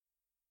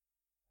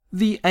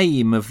The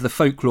aim of the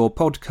Folklore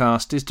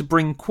podcast is to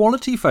bring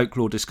quality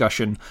folklore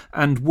discussion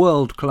and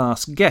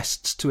world-class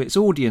guests to its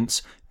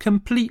audience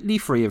completely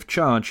free of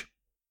charge.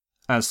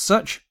 As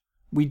such,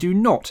 we do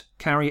not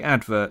carry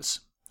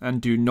adverts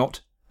and do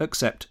not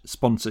accept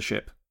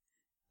sponsorship.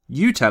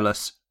 You tell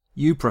us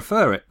you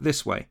prefer it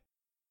this way.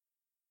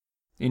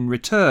 In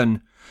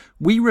return,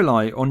 we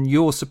rely on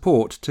your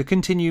support to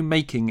continue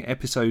making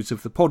episodes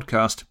of the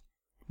podcast.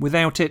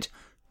 Without it,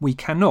 we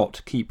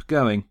cannot keep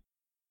going.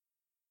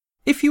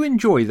 If you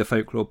enjoy the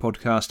Folklore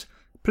podcast,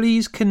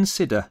 please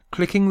consider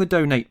clicking the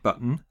donate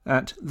button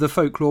at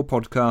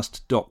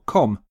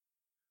thefolklorepodcast.com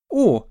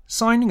or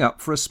signing up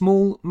for a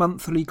small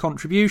monthly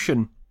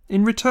contribution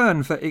in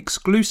return for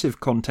exclusive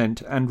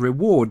content and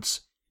rewards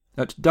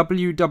at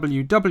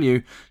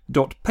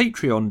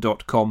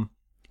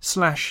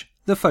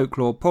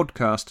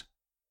www.patreon.com/thefolklorepodcast.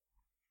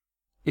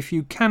 If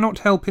you cannot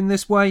help in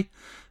this way,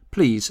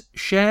 please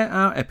share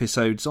our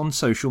episodes on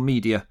social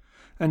media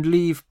and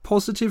leave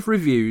positive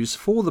reviews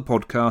for the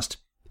podcast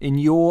in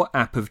your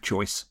app of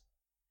choice.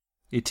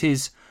 It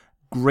is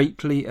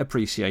greatly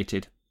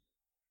appreciated.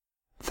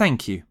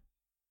 Thank you.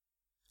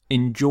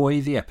 Enjoy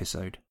the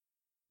episode.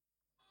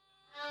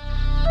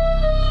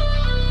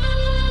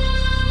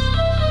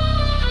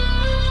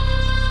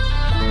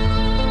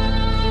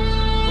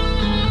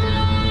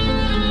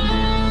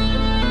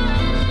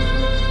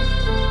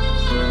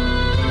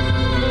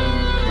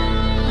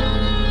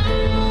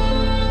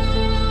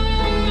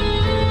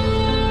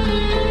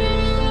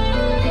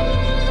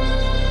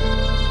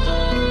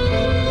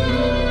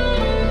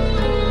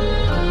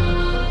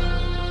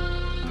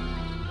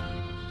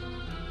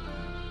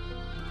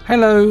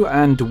 Hello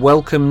and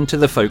welcome to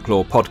the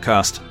Folklore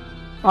podcast.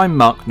 I'm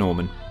Mark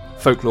Norman,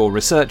 folklore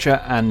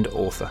researcher and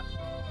author.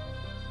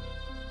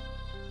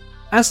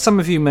 As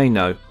some of you may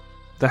know,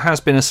 there has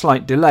been a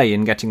slight delay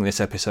in getting this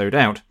episode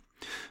out,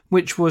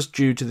 which was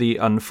due to the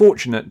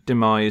unfortunate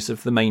demise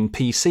of the main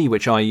PC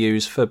which I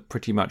use for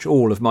pretty much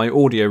all of my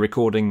audio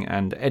recording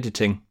and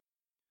editing.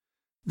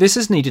 This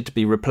has needed to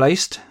be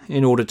replaced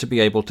in order to be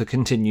able to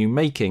continue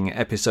making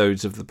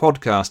episodes of the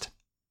podcast.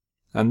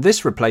 And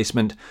this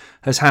replacement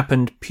has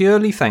happened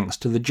purely thanks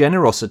to the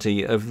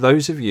generosity of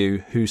those of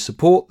you who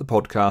support the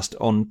podcast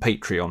on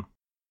Patreon.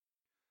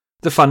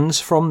 The funds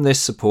from this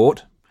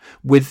support,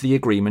 with the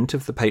agreement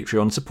of the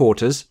Patreon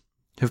supporters,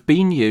 have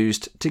been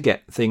used to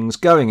get things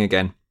going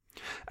again.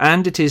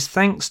 And it is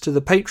thanks to the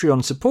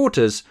Patreon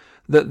supporters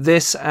that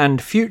this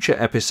and future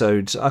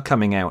episodes are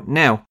coming out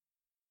now.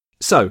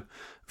 So,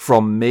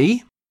 from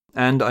me,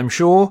 and I'm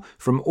sure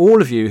from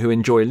all of you who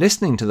enjoy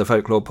listening to the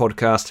Folklore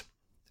podcast,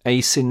 a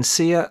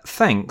sincere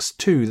thanks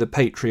to the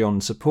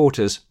Patreon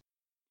supporters.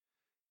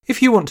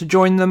 If you want to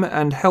join them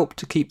and help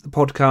to keep the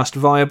podcast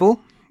viable,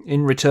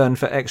 in return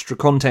for extra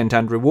content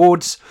and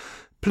rewards,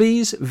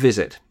 please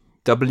visit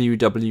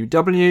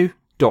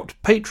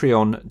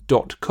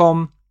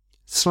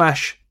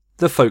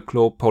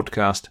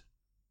www.patreon.com/thefolklorepodcast.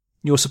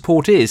 Your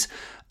support is,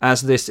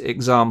 as this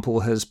example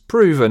has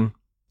proven,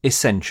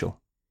 essential.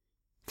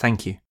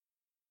 Thank you.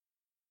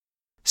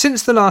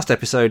 Since the last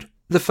episode,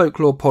 the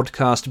Folklore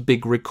Podcast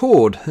Big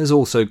Record has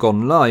also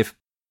gone live.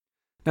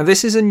 Now,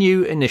 this is a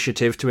new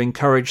initiative to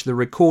encourage the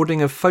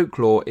recording of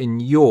folklore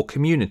in your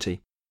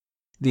community.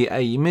 The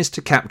aim is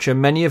to capture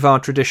many of our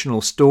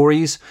traditional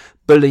stories,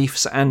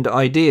 beliefs and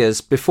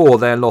ideas before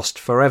they're lost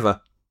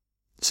forever.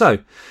 So,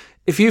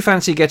 if you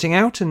fancy getting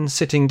out and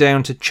sitting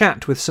down to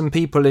chat with some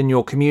people in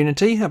your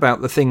community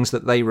about the things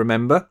that they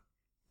remember,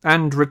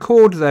 and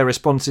record their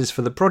responses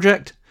for the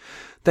project,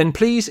 then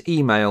please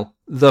email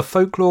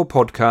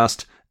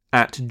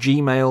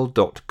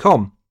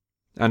thefolklorepodcast@gmail.com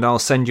and I'll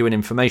send you an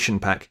information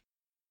pack.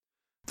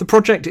 The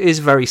project is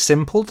very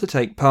simple to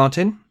take part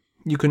in.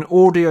 You can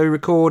audio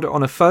record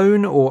on a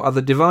phone or other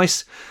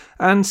device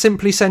and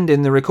simply send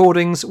in the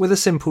recordings with a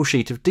simple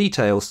sheet of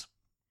details.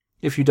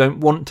 If you don't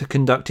want to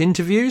conduct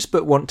interviews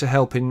but want to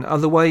help in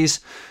other ways,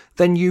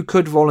 then you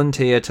could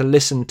volunteer to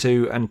listen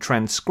to and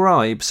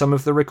transcribe some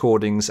of the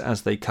recordings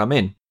as they come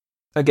in.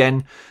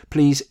 Again,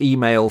 please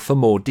email for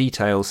more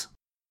details.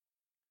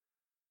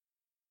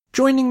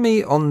 Joining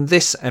me on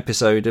this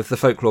episode of the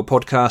Folklore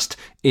Podcast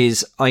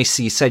is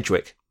Icy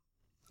Sedgwick.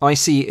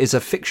 Icy is a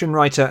fiction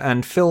writer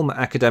and film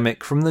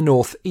academic from the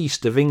north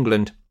east of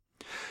England.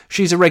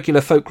 She's a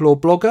regular folklore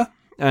blogger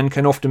and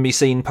can often be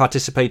seen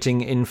participating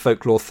in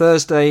Folklore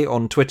Thursday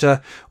on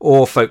Twitter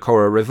or Folk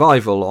Horror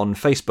Revival on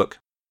Facebook.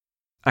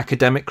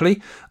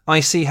 Academically,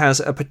 Icy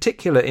has a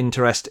particular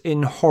interest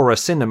in horror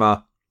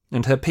cinema,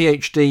 and her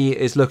PhD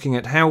is looking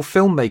at how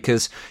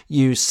filmmakers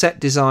use set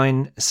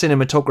design,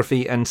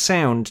 cinematography and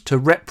sound to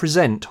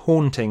represent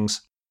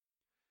hauntings.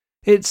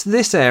 It's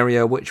this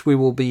area which we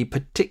will be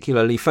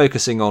particularly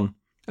focusing on,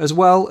 as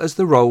well as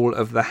the role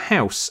of the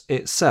house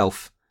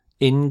itself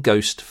in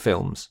ghost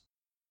films.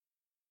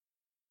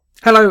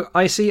 Hello,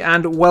 Icy,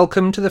 and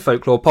welcome to the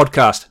Folklore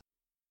Podcast.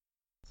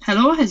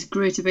 Hello, it's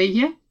great to be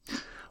here.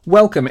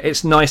 Welcome,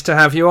 it's nice to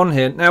have you on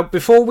here. Now,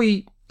 before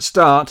we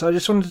start, I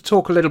just wanted to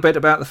talk a little bit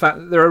about the fact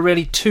that there are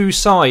really two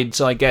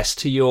sides, I guess,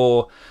 to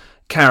your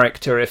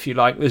character, if you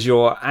like. There's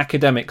your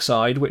academic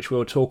side, which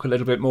we'll talk a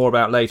little bit more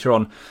about later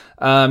on.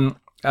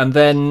 And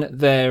then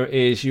there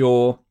is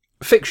your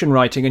fiction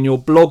writing and your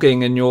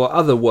blogging and your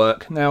other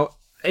work. Now,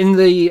 in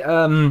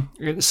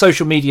the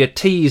social media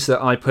tease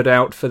that I put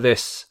out for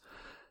this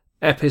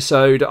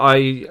episode, I,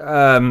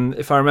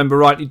 if I remember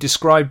rightly,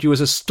 described you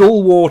as a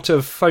stalwart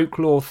of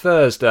Folklore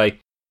Thursday,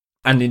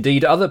 and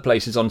indeed other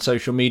places on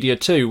social media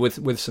too,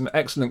 with some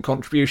excellent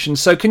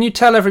contributions. So can you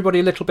tell everybody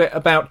a little bit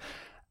about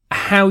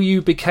how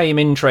you became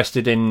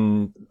interested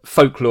in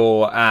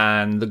folklore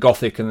and the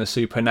Gothic and the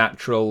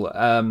supernatural,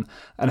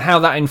 and how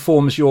that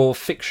informs your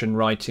fiction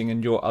writing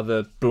and your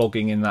other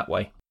blogging in that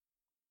way?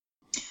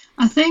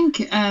 I think,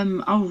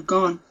 trying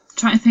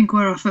to think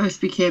where I first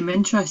became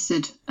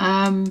interested.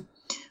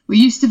 We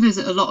used to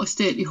visit a lot of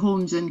stately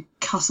homes and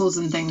castles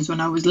and things when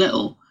I was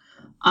little.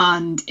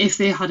 And if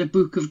they had a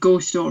book of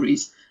ghost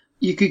stories,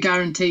 you could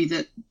guarantee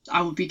that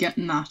I would be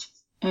getting that.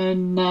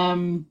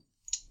 And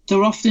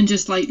they're often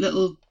just like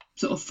little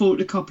sort of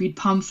photocopied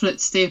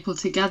pamphlets stapled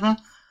together.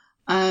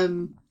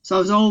 So I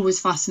was always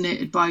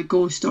fascinated by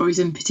ghost stories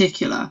in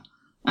particular.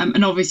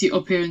 And obviously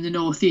up here in the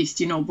northeast,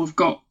 we've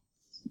got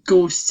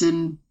ghosts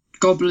and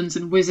goblins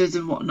and wizards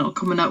and whatnot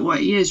coming out where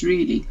he is,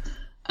 really.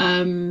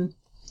 And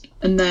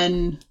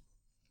then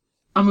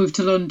I moved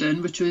to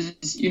London, which was,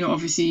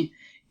 obviously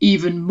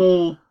even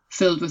more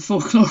filled with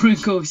folklore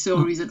and ghost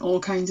stories and all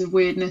kinds of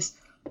weirdness.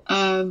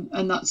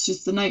 And that's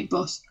just the night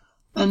bus.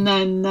 And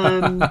then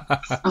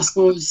I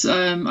suppose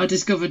I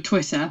discovered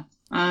Twitter.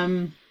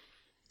 And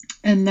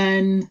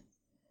then,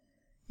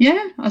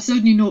 I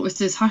suddenly noticed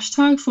this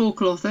hashtag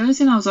Folklore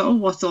Thursday, and I was like, oh,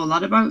 what's all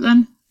that about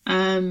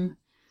then?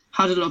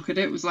 Had a look at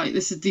it, was like,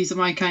 these are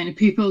my kind of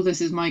people,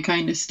 this is my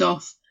kind of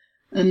stuff.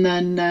 And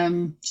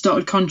then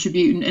started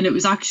contributing, and it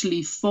was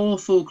actually for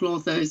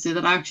Folklore Thursday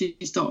that I actually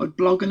started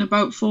blogging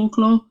about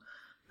folklore,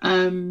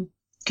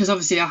 because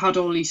obviously I had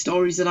all these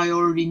stories that I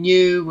already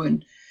knew,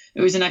 and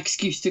it was an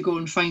excuse to go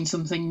and find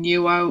something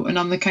new out. And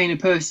I'm the kind of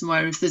person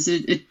where if there's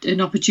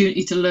an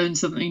opportunity to learn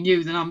something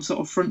new, then I'm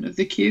sort of front of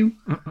the queue.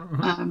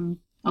 I'm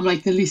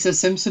like the Lisa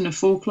Simpson of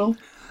folklore.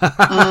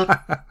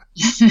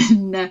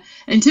 And,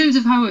 in terms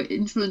of how it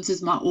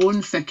influences my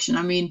own fiction,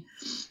 I mean,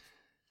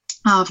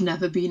 I've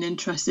never been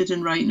interested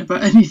in writing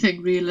about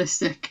anything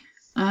realistic.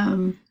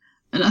 And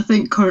I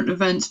think current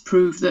events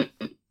prove that,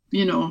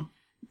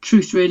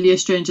 truth really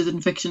is stranger than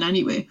fiction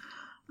anyway.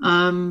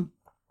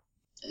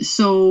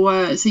 So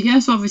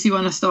obviously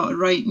when I started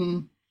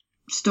writing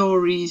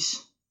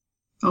stories,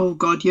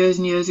 years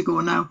and years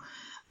ago now,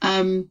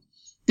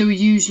 there were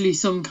usually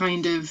some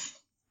kind of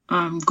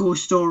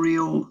ghost story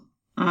or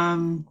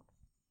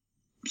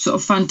sort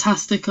of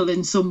fantastical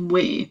in some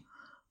way.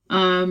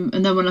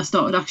 And then when I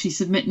started actually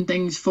submitting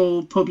things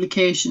for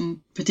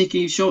publication,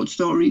 particularly short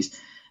stories,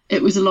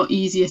 it was a lot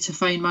easier to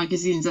find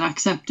magazines that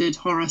accepted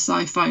horror,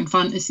 sci-fi and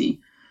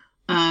fantasy.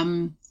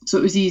 So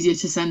it was easier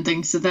to send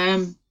things to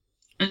them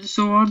and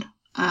so on.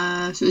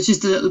 So it's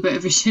just a little bit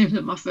of a shame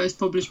that my first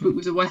published book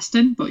was a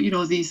Western, but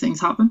these things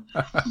happen.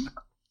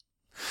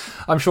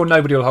 I'm sure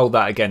nobody will hold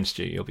that against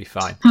you. You'll be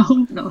fine. I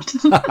hope not.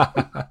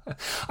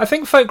 I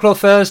think Folklore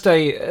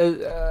Thursday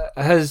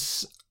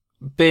has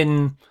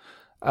been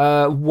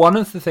one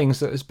of the things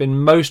that has been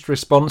most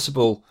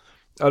responsible,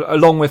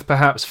 along with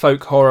perhaps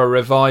folk horror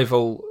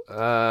revival,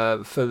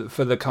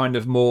 for the kind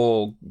of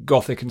more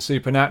gothic and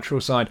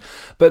supernatural side,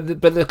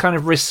 but the kind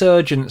of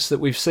resurgence that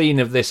we've seen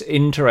of this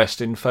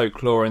interest in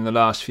folklore in the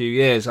last few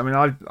years. I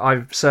mean,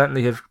 I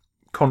certainly have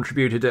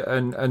contributed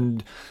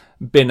and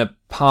been a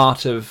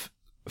part of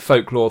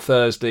Folklore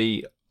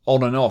Thursday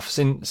on and off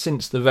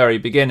since the very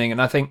beginning, and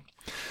I think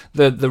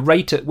the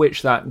rate at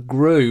which that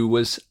grew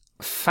was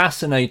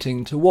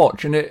fascinating to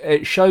watch, and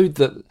it showed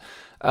that,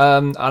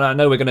 and I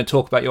know we're going to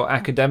talk about your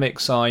academic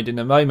side in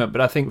a moment, but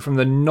I think from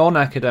the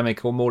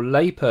non-academic or more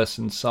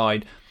layperson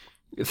side,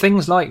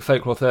 things like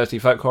Folklore Thursday,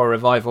 Folk Horror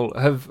Revival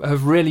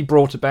have really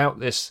brought about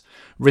this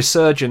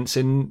resurgence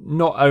in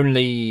not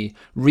only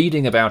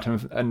reading about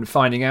and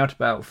finding out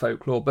about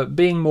folklore, but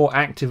being more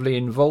actively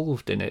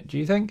involved in it. Do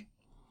you think?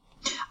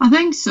 I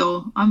think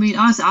so. I mean,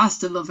 I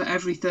still love it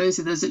every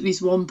Thursday. There's at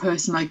least one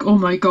person like, oh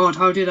my God,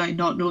 how did I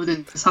not know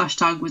that this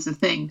hashtag was a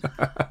thing?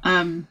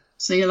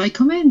 So you're like,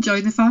 come in,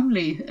 join the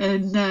family.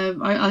 And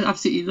I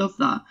absolutely love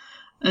that.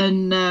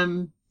 And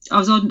I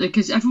was on,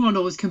 because everyone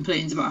always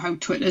complains about how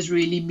Twitter's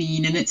really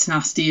mean and it's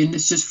nasty and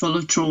it's just full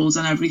of trolls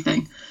and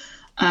everything.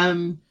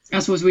 I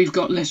suppose we've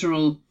got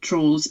literal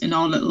trolls in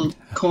our little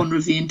corner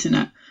of the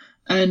internet.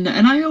 And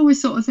I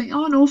always sort of think,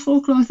 oh no,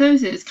 Folklore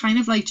Thursday, it's kind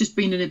of like just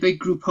being in a big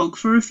group hug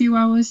for a few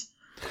hours.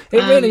 It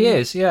really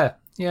is, yeah.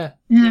 Yeah,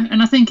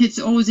 and I think it's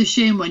always a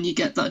shame when you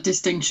get that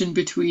distinction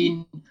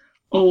between,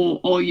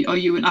 are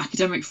you an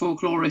academic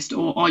folklorist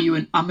or are you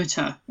an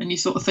amateur? And you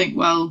sort of think,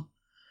 well,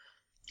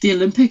 the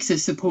Olympics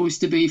is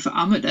supposed to be for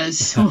amateurs,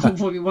 so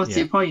what's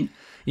your point?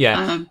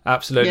 Yeah,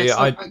 absolutely.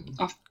 Yeah,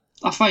 so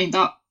I find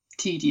that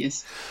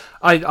tedious.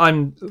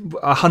 I'm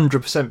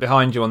 100%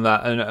 behind you on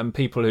that, and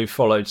people who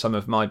followed some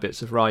of my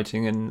bits of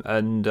writing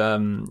and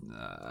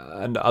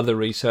other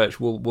research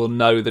will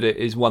know that it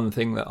is one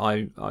thing that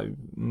I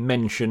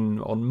mention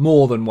on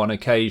more than one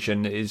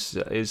occasion is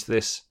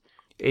this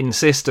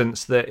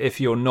insistence that if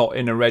you're not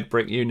in a red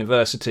brick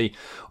university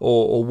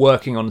or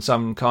working on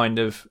some kind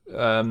of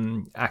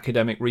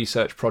academic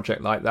research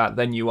project like that,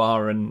 then you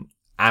are an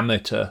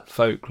amateur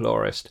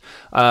folklorist.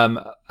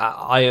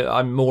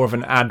 I'm more of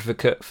an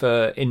advocate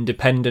for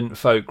independent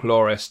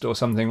folklorist or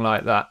something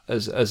like that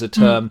as a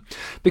term,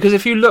 because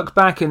if you look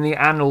back in the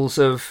annals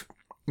of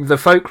the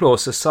Folklore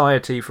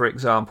Society, for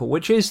example,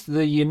 which is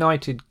the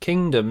United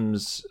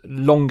Kingdom's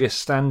longest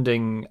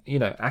standing,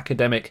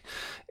 academic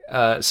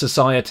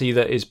society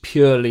that is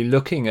purely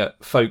looking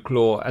at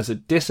folklore as a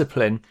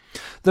discipline,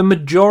 the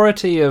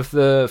majority of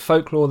the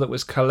folklore that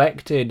was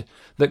collected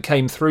that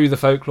came through the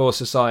Folklore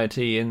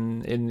Society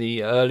in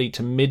the early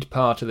to mid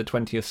part of the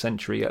 20th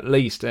century at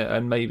least,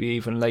 and maybe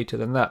even later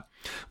than that,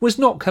 was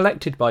not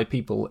collected by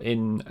people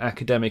in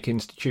academic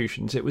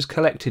institutions. It was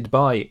collected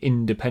by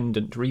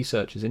independent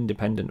researchers,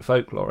 independent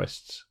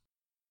folklorists.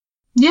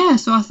 Yeah,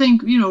 so I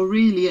think,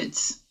 really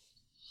it's,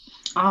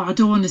 I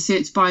don't want to say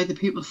it's by the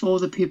people for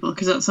the people,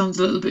 because that sounds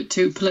a little bit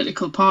too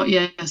political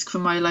party-esque for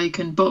my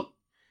liking, but,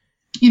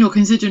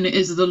 considering it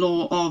is the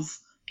law of,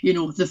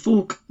 the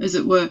folk, as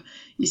it were,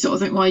 you sort of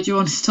think, why do you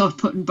want to start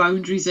putting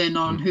boundaries in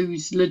on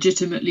who's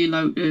legitimately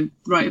allowed to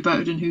write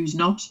about it and who's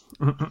not?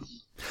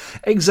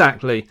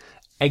 Exactly.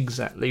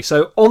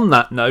 So on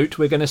that note,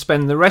 we're going to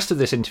spend the rest of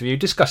this interview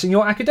discussing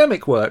your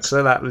academic work,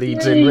 so that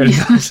leads in really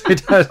nicely,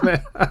 doesn't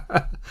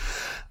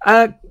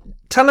it?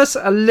 Tell us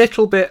a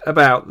little bit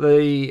about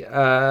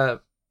the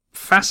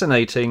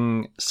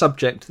fascinating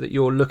subject that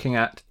you're looking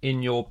at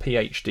in your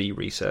PhD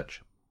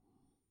research.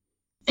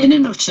 In a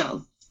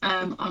nutshell,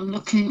 I'm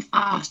looking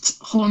at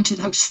haunted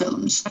house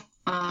films,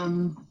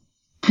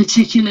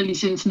 particularly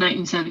since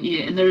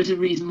 1978, and there is a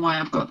reason why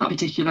I've got that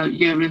particular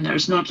year in there.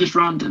 It's not just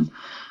random.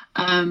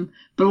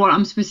 But what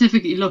I'm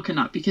specifically looking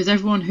at, because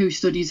everyone who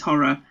studies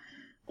horror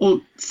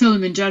or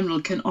film in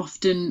general can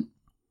often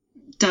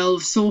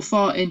delve so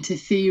far into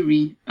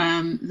theory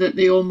that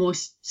they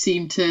almost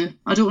seem to,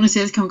 I don't want to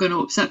say this, I'm going to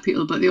upset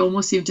people, but they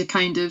almost seem to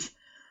kind of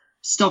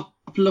stop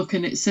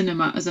looking at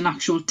cinema as an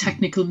actual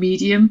technical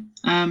medium.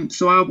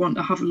 So I want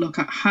to have a look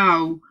at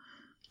how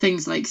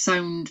things like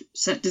sound,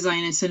 set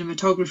design and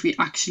cinematography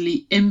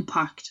actually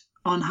impact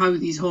on how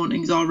these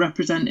hauntings are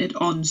represented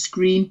on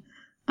screen.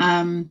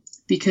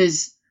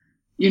 Because,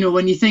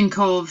 when you think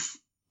of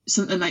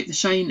something like The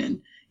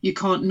Shining, you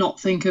can't not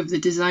think of the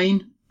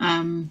design.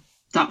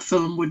 That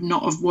film would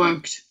not have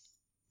worked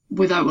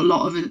without a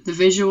lot of the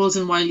visuals.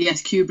 And while,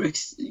 yes,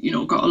 Kubrick's,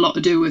 got a lot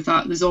to do with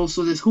that, there's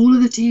also this whole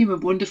other team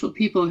of wonderful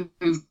people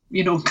who've,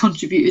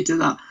 contributed to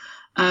that.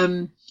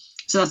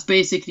 So that's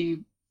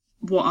basically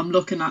what I'm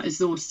looking at, is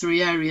those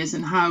three areas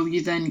and how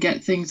you then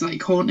get things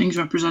like hauntings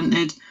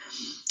represented,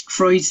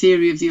 Freud's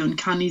theory of the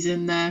uncanny's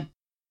in there.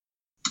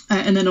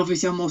 And then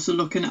obviously I'm also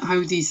looking at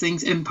how these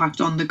things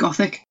impact on the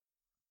Gothic.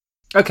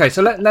 Okay,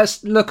 so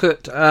let's look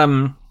at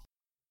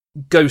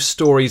ghost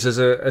stories as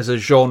a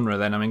genre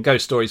then. I mean,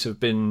 ghost stories have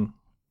been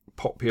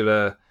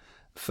popular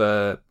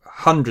for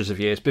hundreds of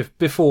years,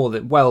 before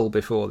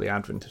the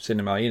advent of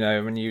cinema.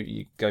 When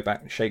you go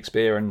back to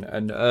Shakespeare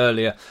and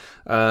earlier,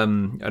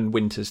 and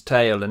Winter's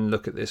Tale, and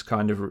look at this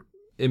kind of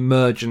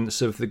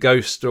emergence of the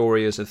ghost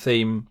story as a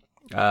theme,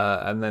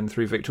 and then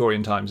through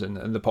Victorian times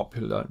and the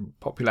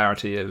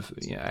popularity of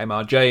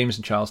M.R. James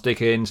and Charles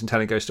Dickens and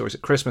telling ghost stories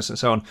at Christmas and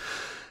so on.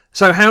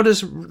 So how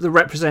does the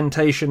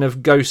representation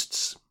of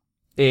ghosts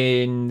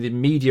in the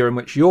media in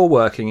which you're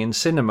working, in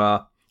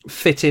cinema,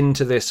 fit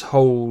into this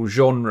whole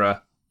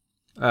genre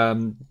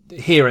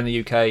here in the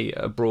UK,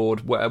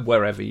 abroad,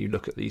 wherever you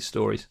look at these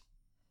stories?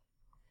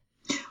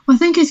 Well, I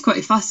think it's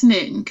quite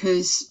fascinating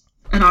because,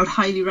 and I would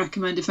highly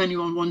recommend if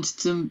anyone wanted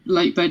some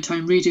light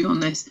bedtime reading on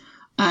this,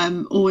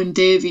 Owen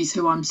Davies,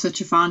 who I'm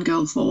such a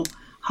fangirl for,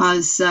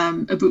 has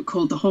a book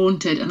called The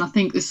Haunted, and I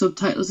think the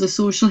subtitle is The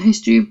Social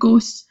History of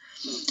Ghosts.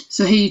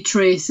 So he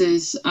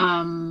traces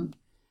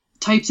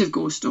types of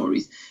ghost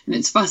stories, and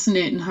it's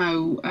fascinating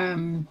how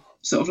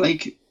sort of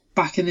like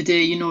back in the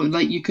day,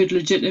 like you could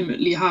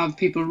legitimately have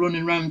people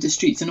running around the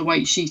streets in a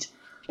white sheet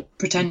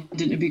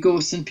pretending to be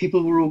ghosts, and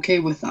people were okay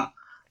with that.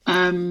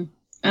 And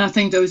I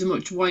think there was a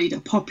much wider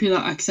popular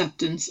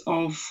acceptance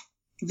of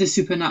the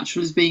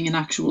supernatural as being an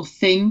actual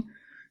thing.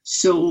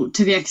 So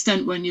to the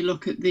extent when you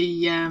look at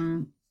the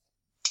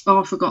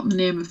I've forgotten the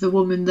name of the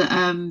woman that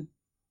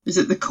is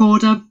it the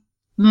Corder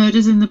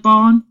murders in the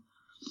barn,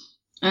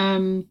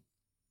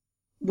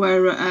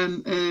 where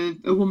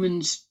a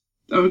woman's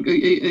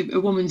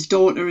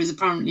daughter is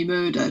apparently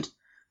murdered,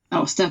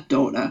 or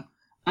stepdaughter,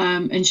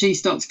 and she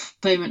starts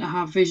claiming to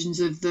have visions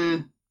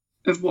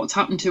of what's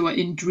happened to her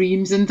in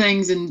dreams and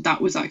things, and that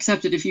was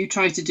accepted. If you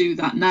try to do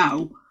that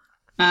now,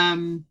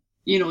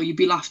 you'd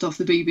be laughed off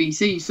the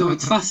BBC. So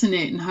it's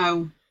fascinating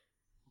how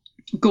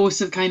ghosts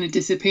have kind of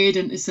disappeared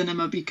into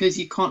cinema because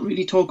you can't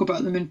really talk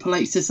about them in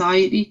polite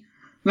society.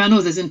 I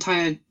know there's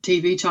entire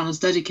TV channels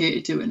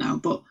dedicated to it now,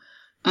 but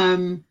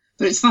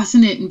it's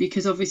fascinating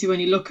because obviously when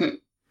you look at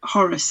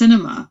horror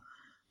cinema,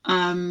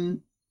 the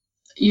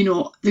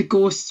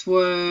ghosts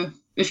were,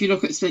 if you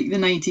look at like the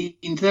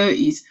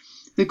 1930s,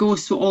 the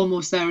ghosts were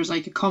almost there as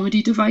like a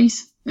comedy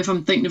device. If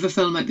I'm thinking of a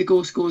film like The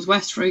Ghost Goes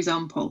West, for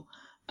example,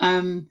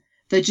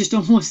 they're just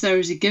almost there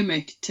as a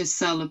gimmick to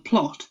sell a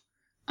plot.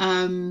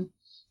 And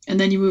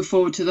then you move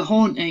forward to The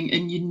Haunting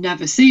and you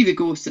never see the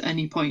ghost at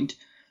any point.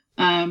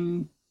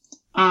 And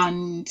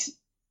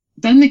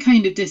then they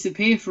kind of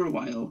disappear for a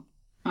while.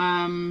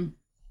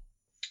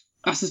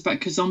 I suspect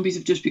because zombies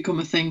have just become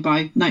a thing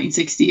by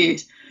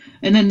 1968.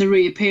 And then they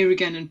reappear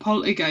again in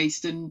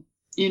Poltergeist, and,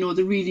 they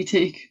really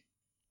take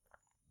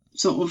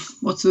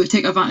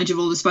take advantage of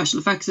all the special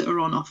effects that are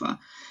on offer.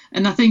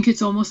 And I think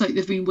it's almost like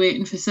they've been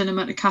waiting for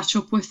cinema to catch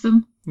up with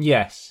them.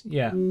 Yes,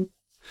 yeah.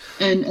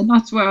 And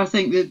that's where I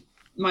think that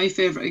my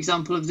favourite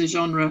example of the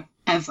genre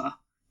ever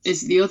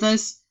is The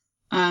Others,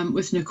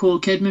 with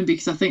Nicole Kidman,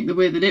 because I think the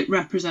way that it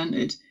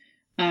represented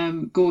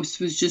ghosts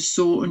was just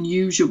so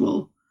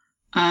unusual,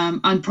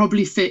 and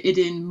probably fitted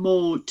in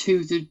more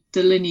to the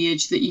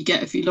lineage that you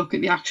get if you look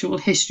at the actual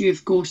history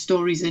of ghost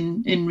stories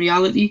in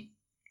reality.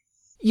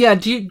 Yeah,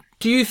 do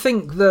you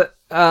think that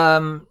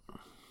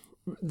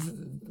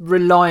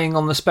relying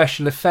on the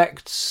special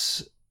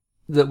effects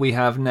that we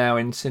have now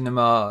in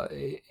cinema,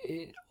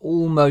 it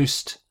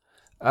almost,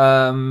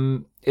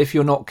 if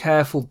you're not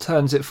careful,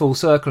 turns it full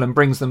circle and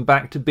brings them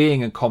back to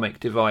being a comic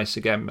device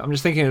again? I'm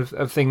just thinking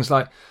of things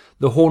like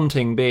The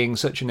Haunting being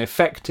such an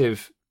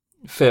effective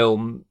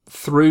film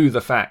through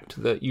the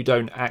fact that you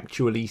don't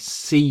actually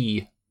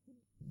see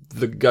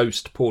the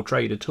ghost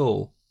portrayed at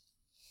all.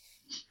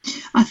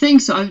 I think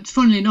so.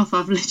 Funnily enough,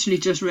 I've literally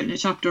just written a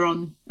chapter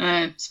on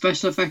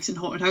special effects in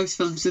haunted house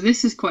films, so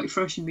this is quite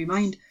fresh in my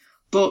mind.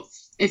 But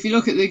if you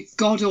look at the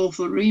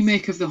god-awful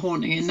remake of The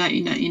Haunting in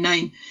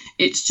 1999,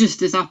 it's just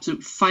this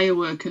absolute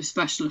firework of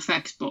special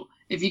effects. But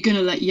if you're going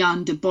to let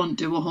Jan de Bont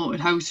do a haunted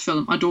house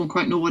film, I don't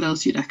quite know what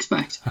else you'd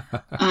expect.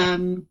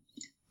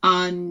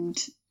 And,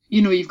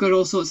 you've got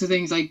all sorts of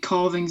things like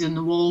carvings in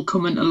the wall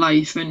coming to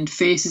life and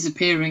faces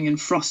appearing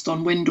and frost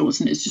on windows,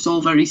 and it's just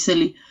all very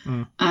silly.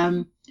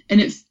 And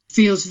it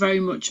feels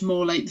very much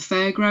more like the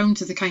fairgrounds,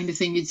 the kind of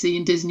thing you'd see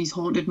in Disney's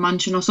Haunted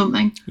Mansion or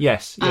something.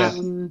 Yes, yeah.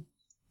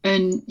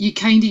 And you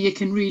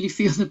can really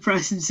feel the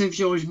presence of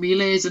Georges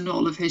Méliès and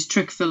all of his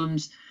trick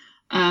films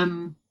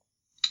of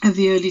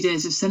the early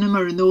days of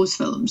cinema in those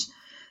films.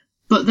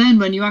 But then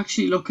when you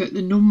actually look at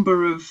the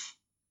number of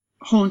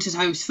haunted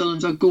house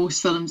films or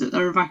ghost films that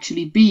there have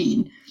actually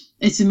been,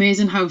 it's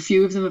amazing how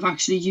few of them have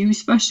actually used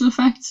special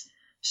effects.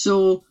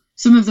 So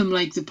some of them,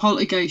 like the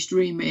Poltergeist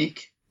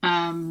remake,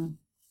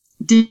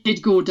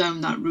 did go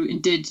down that route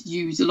and did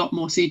use a lot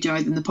more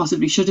CGI than they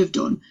possibly should have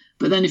done.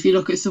 But then if you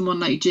look at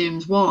someone like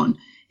James Wan,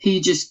 he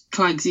just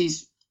clags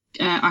these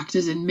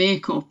actors in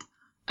makeup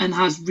and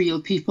has real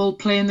people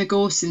playing the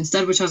ghosts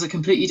instead, which has a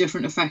completely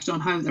different effect on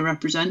how they're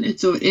represented.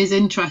 So it is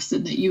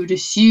interesting that you would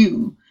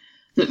assume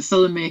that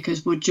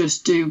filmmakers would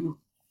just do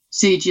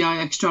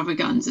CGI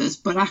extravaganzas,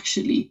 but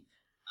actually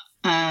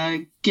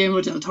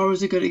Guillermo del Toro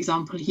is a good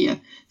example here.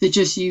 They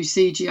just use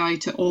CGI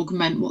to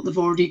augment what they've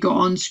already got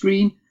on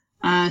screen.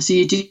 So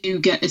you do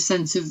get a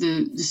sense of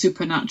the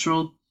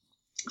supernatural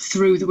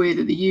through the way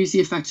that they use the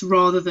effects,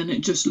 rather than it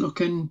just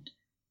looking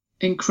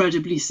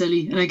incredibly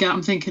silly. And again,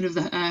 I'm thinking of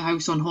the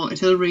House on Haunted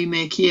Hill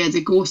remake here.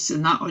 The ghosts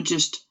in that are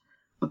just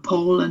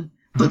appalling.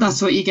 But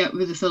that's what you get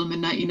with the film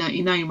in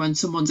 1999 when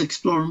someone's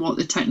exploring what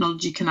the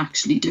technology can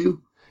actually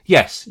do.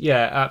 Yes,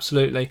 yeah,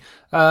 absolutely.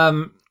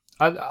 I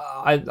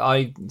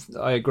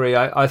agree.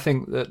 I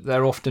think that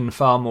they're often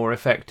far more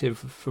effective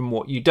from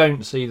what you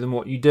don't see than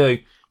what you do.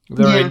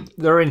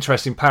 There are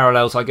interesting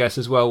parallels, I guess,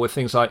 as well with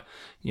things like,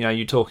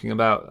 you're talking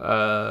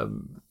about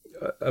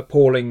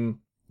appalling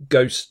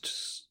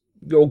ghosts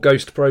or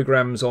ghost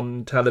programs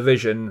on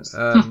television.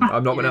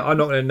 I'm not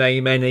going to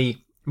name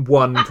any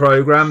one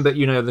program, but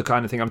the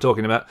kind of thing I'm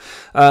talking about.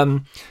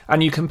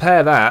 And you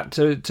compare that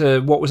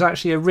to what was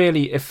actually a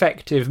really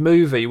effective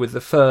movie with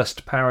the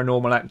first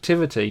Paranormal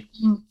Activity,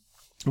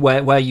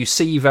 where you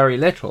see very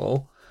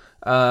little,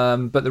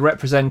 but the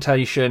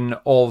representation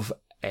of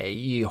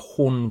a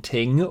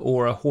haunting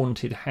or a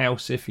haunted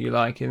house, if you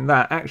like, in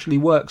that actually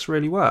works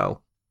really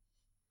well.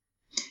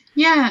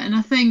 Yeah, and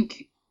I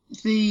think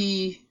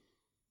the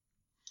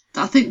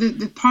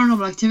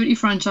Paranormal Activity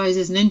franchise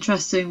is an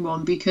interesting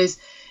one because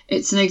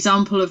it's an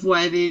example of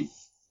where it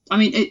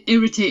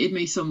irritated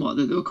me somewhat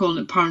that they were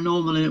calling it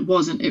paranormal and it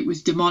wasn't. It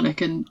was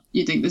demonic, and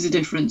you think there's a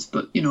difference,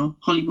 but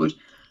Hollywood.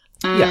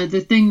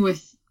 The thing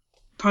with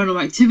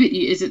Paranormal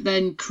Activity is it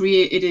then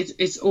created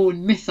its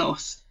own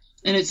mythos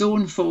and its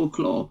own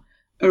folklore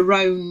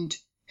around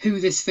who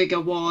this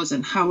figure was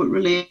and how it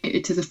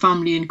related to the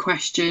family in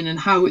question and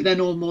how it then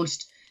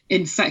almost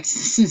infects the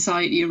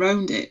society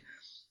around it,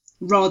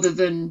 rather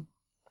than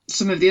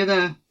some of the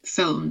other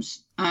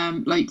films,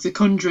 like The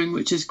Conjuring,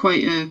 which is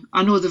quite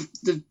I know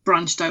they've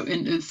branched out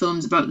into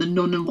films about the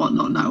nun and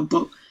whatnot now,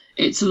 but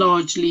it's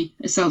largely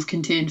a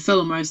self-contained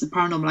film, whereas the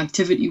Paranormal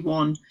Activity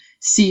one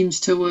seems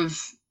to have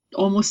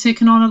almost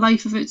taken on a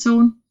life of its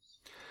own.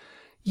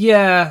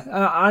 Yeah,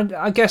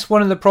 I guess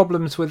one of the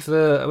problems with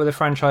a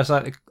franchise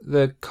like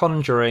The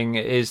Conjuring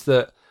is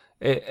that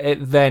it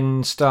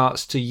then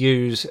starts to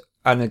use,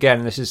 and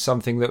again, this is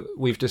something that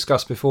we've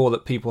discussed before,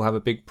 that people have a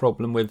big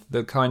problem with,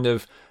 the kind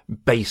of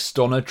based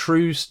on a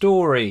true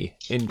story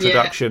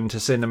introduction to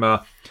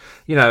cinema,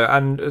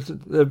 and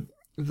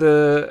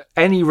the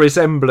any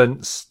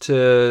resemblance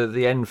to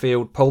the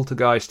Enfield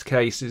poltergeist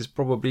case is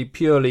probably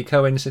purely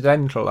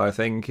coincidental, I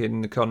think,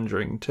 in The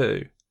Conjuring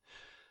 2.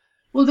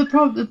 Well,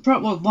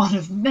 one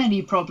of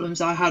many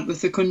problems I had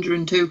with The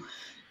Conjuring 2,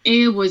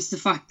 was the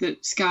fact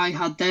that Sky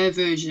had their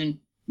version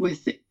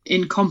with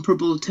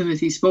incomparable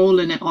Timothy Spall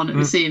in it on at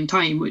the same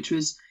time, which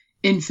was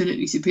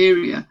infinitely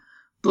superior.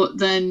 But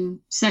then,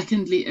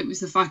 secondly, it was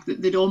the fact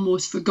that they'd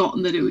almost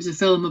forgotten that it was a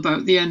film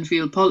about the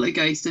Enfield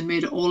poltergeist and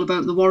made it all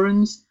about the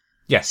Warrens.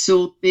 Yes.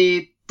 So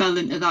they fell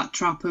into that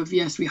trap of,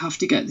 yes, we have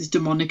to get this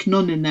demonic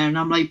nun in there. And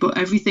I'm like, but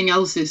everything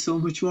else is so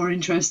much more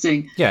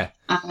interesting. Yeah.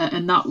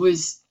 And now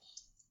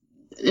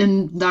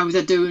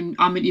they're doing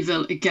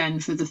Amityville again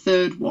for the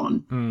third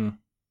one.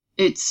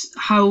 It's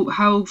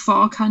how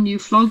far can you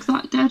flog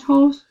that dead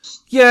horse?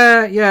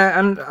 Yeah,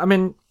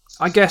 and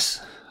I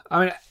guess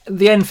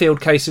the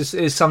Enfield case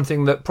is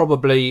something that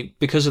probably,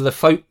 because of the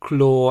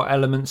folklore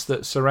elements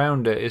that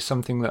surround it, is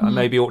something that I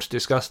maybe ought to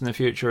discuss in the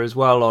future as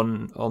well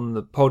on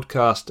the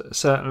podcast.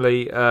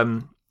 Certainly,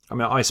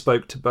 I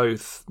spoke to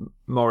both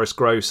Maurice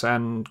Grosse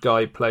and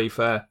Guy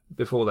Playfair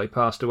before they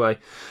passed away.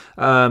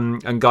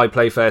 And Guy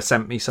Playfair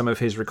sent me some of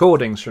his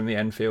recordings from the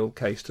Enfield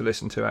case to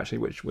listen to, actually,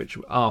 which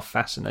are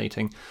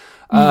fascinating.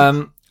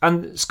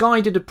 And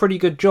Sky did a pretty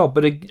good job,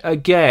 but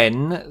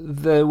again,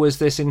 there was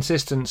this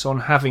insistence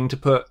on having to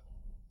put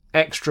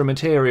extra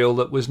material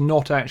that was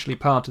not actually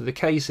part of the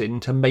case in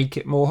to make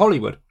it more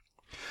Hollywood.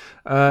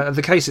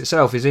 The case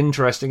itself is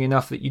interesting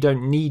enough that you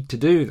don't need to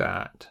do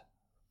that.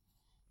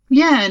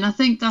 Yeah, and I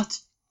think that,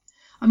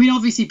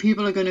 obviously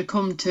people are going to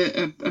come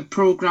to a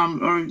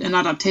programme or an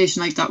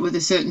adaptation like that with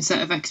a certain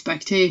set of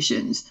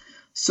expectations.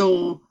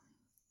 So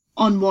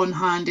on one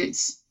hand,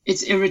 it's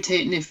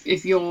irritating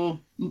if you're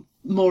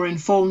more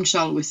informed,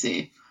 shall we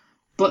say.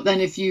 But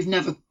then if you've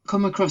never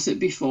come across it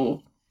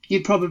before,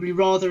 you'd probably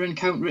rather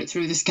encounter it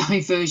through the Sky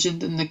version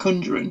than The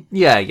Conjuring.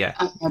 Yeah.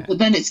 But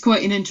then it's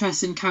quite an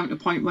interesting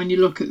counterpoint when you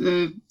look at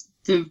the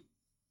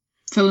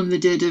film they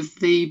did of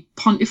the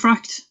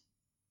Pontefract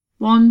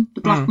one,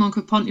 the Black Monk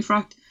of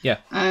Pontefract,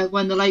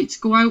 when the lights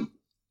go out.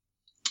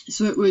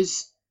 So it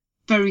was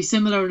very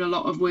similar in a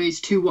lot of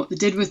ways to what they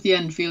did with the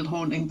Enfield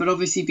haunting, but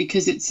obviously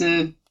because it's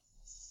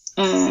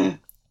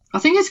I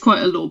think it's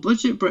quite a low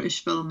budget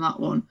British film, that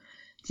one,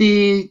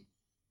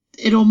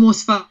 it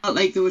almost felt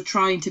like they were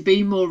trying to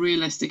be more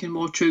realistic and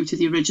more true to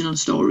the original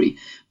story,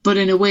 but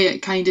in a way it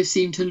kind of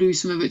seemed to lose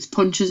some of its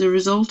punch as a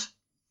result.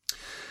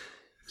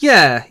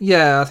 Yeah,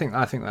 I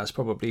think that's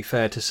probably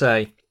fair to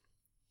say.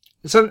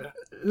 So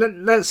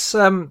let's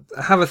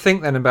have a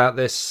think then about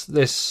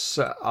this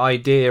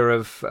idea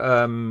of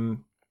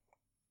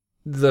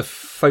the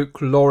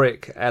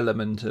folkloric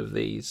element of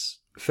these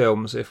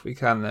films, if we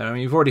can. There,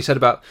 you've already said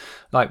about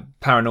like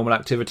Paranormal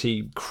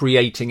Activity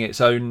creating its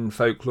own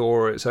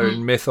folklore, its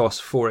own mythos,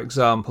 for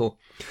example.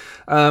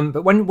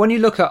 But when you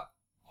look at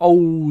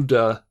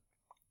older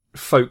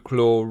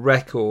folklore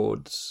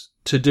records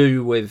to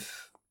do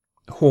with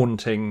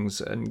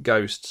hauntings and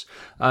ghosts,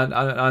 and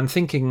I'm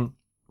thinking,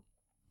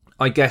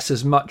 I guess,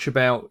 as much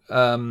about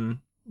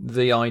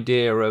the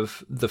idea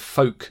of the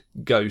folk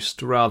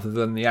ghost rather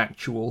than the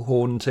actual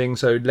haunting,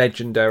 so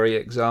legendary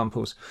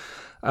examples.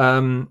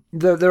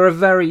 There are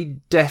very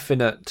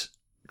definite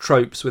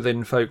tropes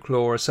within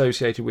folklore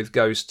associated with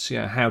ghosts,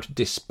 how to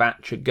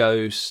dispatch a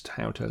ghost,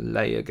 how to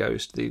lay a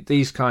ghost,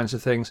 these kinds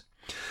of things.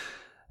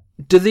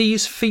 Do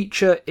these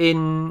feature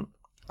in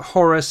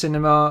horror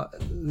cinema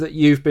that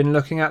you've been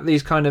looking at,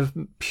 these kind of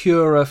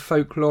purer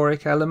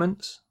folkloric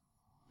elements?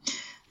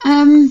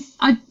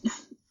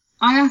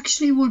 I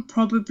actually would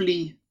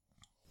probably,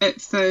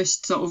 at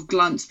first sort of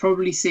glance,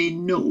 probably say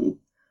no,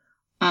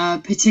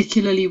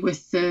 particularly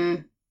with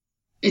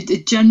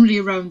it generally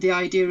around the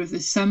idea of the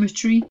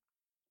cemetery.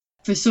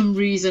 For some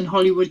reason,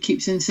 Hollywood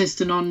keeps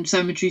insisting on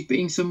cemeteries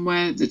being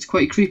somewhere that's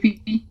quite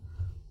creepy,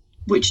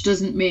 which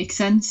doesn't make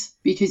sense,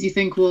 because you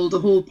think, well, the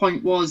whole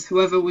point was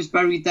whoever was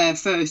buried there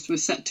first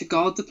was set to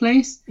guard the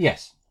place.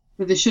 Yes.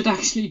 But they should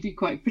actually be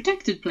quite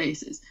protected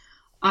places.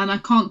 And I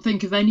can't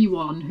think of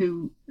anyone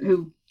who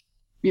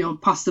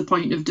past the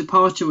point of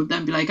departure would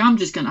then be like, I'm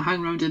just going to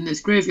hang around in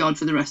this graveyard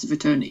for the rest of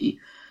eternity.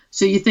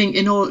 So you think,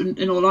 in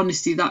all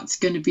honesty, that's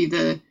going to be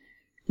the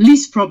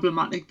least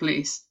problematic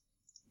place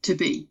to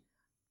be.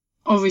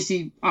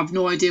 Obviously, I've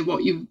no idea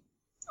what you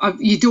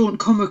don't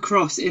come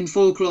across in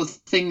folklore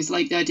things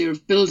like the idea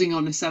of building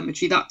on a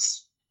cemetery.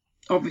 That's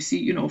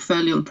obviously,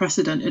 fairly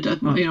unprecedented,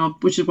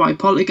 which is why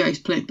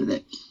Poltergeist played with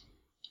it.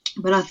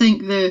 But I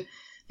think the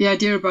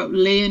idea about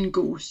laying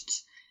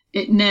ghosts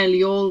it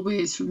nearly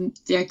always, from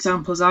the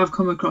examples I've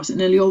come across, it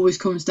nearly always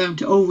comes down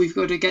to, oh, we've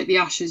got to get the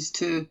ashes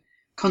to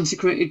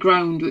consecrated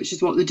ground, which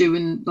is what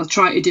they'll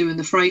try to do in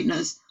The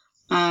Frighteners,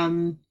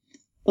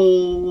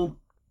 or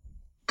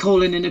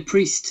calling in a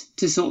priest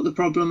to sort the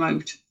problem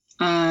out.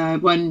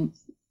 When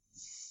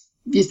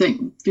you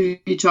think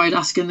you tried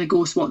asking the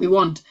ghost what they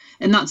want.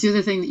 And that's the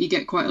other thing that you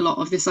get quite a lot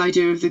of, this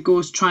idea of the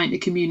ghost trying to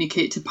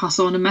communicate, to pass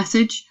on a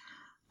message.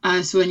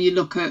 So when you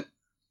look at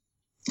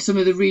some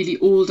of the really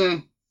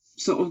older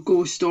sort of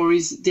ghost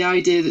stories, the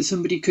idea that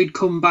somebody could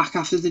come back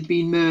after they'd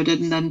been murdered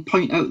and then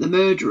point out the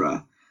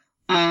murderer,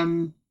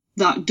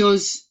 that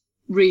does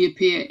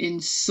reappear in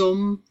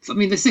some. I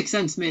mean, The Sixth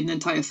Sense made an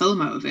entire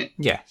film out of it.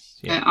 Yes.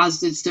 Yeah. As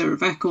did Stir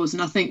of Echoes.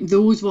 And I think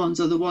those ones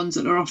are the ones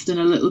that are often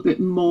a little bit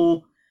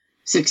more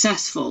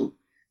successful.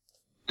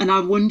 And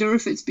I wonder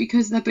if it's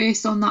because they're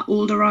based on that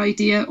older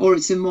idea, or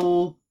it's a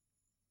more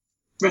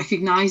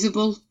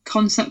recognisable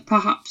concept,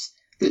 perhaps,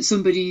 that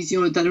somebody's,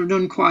 that are an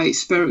unquiet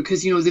spirit,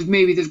 because,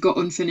 they've got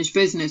unfinished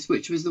business,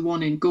 which was the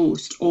one in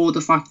Ghost, or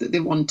the fact that they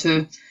want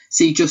to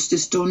see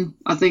justice done.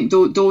 I think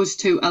those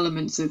two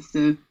elements of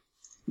the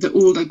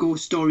older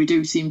ghost story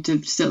do seem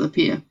to still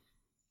appear.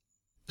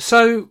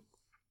 So,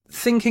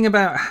 thinking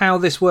about how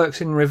this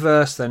works in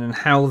reverse then, and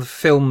how the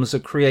films are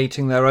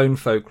creating their own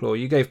folklore,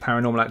 you gave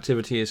Paranormal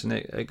Activity as an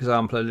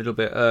example a little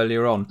bit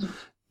earlier on.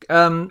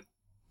 Have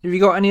you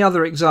got any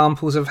other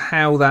examples of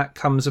how that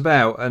comes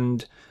about,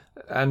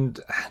 and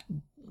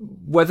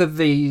whether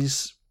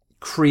these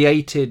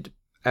created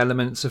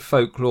elements of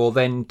folklore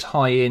then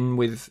tie in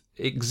with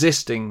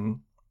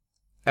existing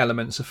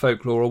elements of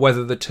folklore, or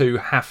whether the two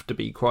have to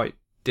be quite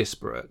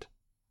disparate?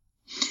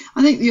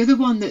 I think the other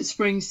one that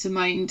springs to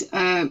mind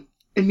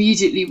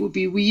immediately would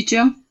be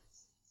Ouija,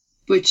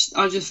 which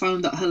I just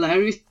found that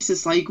hilarious.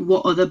 It's like,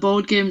 what other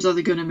board games are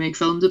they going to make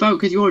films about?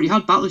 Because you already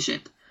had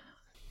Battleship.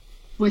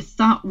 With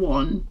that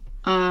one,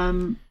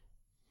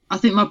 I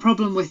think my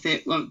problem with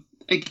it, well,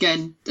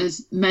 again,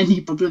 there's many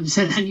problems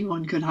that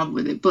anyone could have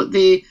with it, but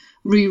they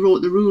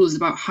rewrote the rules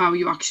about how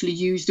you actually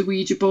use the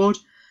Ouija board,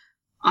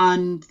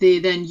 and they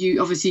then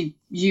obviously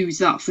use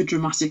that for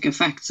dramatic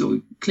effect, so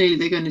clearly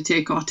they're going to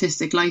take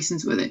artistic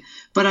license with it.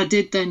 But I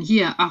did then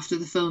hear, after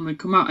the film had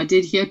come out, I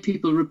did hear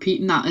people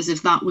repeating that as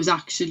if that was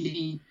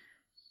actually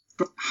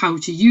how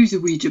to use a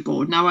Ouija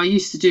board. Now, I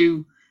used to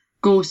do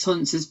ghost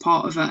hunts as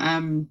part of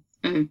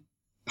a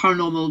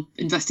paranormal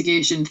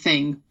investigation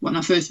thing when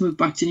I first moved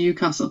back to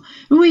Newcastle,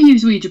 and we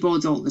use Ouija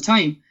boards all the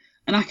time.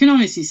 And I can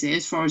honestly say,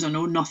 as far as I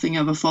know, nothing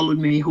ever followed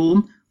me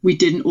home. We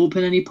didn't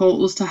open any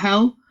portals to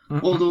hell,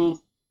 although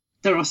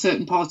there are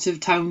certain parts of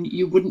town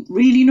you wouldn't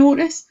really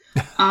notice.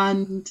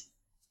 And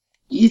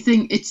you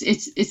think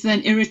it's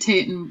then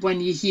irritating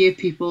when you hear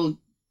people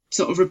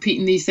sort of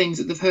repeating these things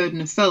that they've heard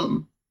in a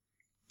film,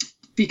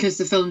 because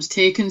the film's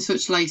taken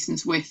such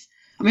license with,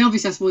 I mean,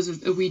 obviously I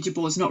suppose a Ouija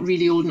board's not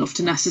really old enough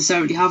to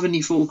necessarily have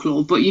any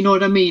folklore, but you know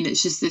what I mean?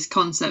 It's just this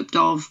concept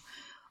of,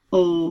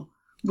 oh,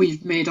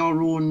 we've made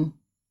our own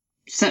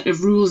set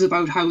of rules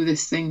about how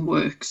this thing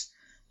works.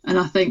 And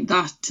I think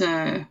that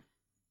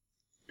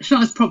it's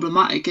not as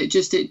problematic.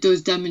 It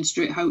does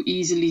demonstrate how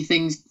easily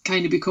things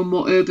kind of become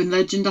more urban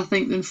legend, I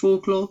think, than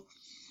folklore.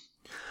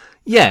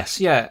 Yes,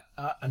 yeah.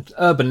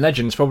 Urban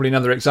legend's probably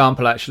another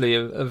example, actually,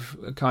 of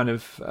a kind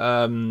of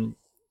a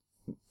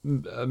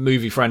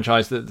movie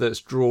franchise that's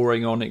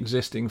drawing on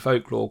existing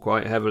folklore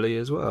quite heavily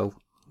as well.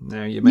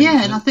 Now you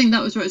mentioned and I think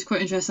that was where it's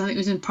quite interesting. I think it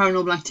was in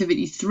Paranormal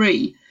Activity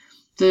 3,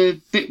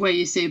 the bit where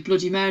you say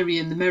Bloody Mary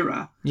in the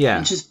mirror,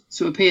 and just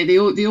to appear. They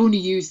only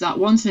use that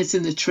once, and it's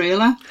in the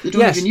trailer. They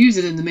don't even use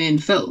it in the main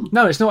film.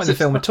 No, it's not in the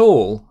film at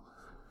all.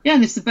 Yeah,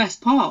 and it's the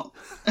best part.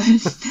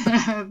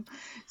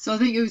 So I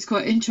think it was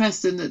quite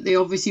interesting that they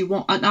obviously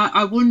want, and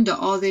I wonder,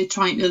 are they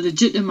trying to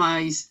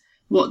legitimise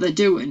what they're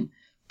doing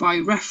by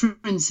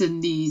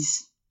referencing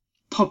these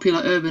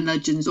popular urban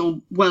legends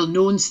or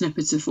well-known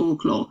snippets of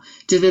folklore?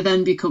 Do they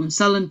then become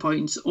selling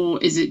points,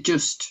 or is it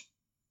just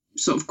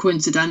sort of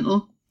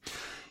coincidental?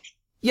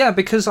 Yeah,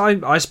 because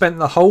I spent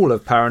the whole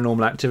of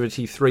Paranormal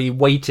Activity 3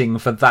 waiting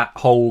for that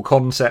whole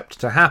concept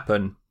to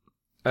happen,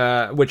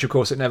 which of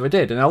course it never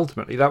did, and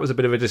ultimately that was a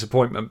bit of a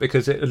disappointment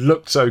because it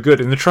looked so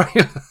good in the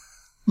trailer.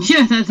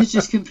 Yeah, they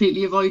just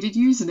completely avoided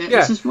using it,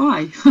 which is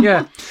why.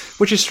 Yeah,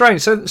 which is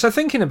strange. So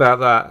thinking about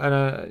that,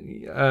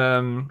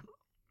 and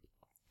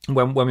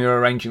when we were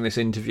arranging this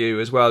interview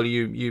as well,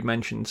 you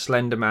mentioned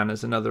Slender Man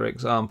as another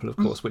example, of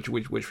course, which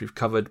we've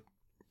covered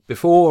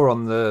before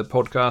on the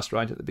podcast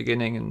right at the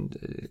beginning,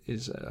 and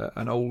is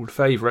an old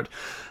favourite.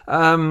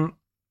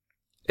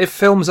 If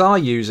films are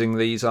using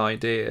these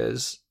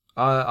ideas,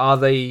 are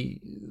they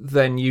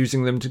then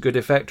using them to good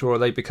effect, or are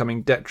they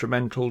becoming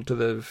detrimental to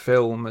the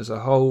film as a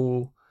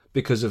whole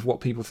because of what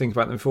people think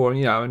about them for?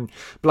 And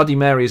Bloody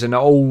Mary is an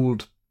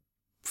old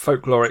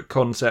folkloric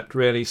concept,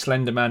 really.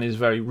 Slender Man is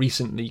very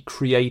recently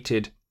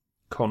created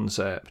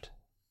concept.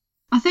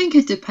 I think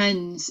it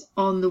depends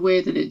on the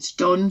way that it's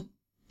done,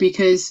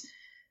 because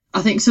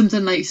I think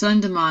something like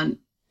Slender Man,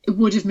 it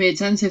would have made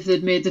sense if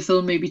they'd made the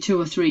film maybe 2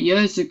 or 3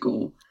 years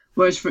ago,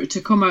 Whereas for it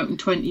to come out in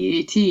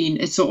 2018,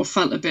 it sort of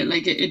felt a bit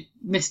like it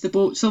missed the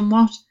boat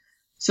somewhat.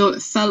 So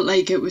it felt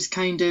like it was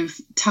kind of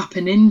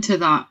tapping into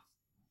that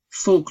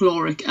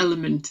folkloric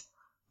element,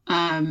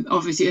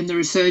 obviously in the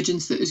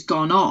resurgence that has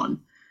gone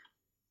on.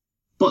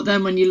 But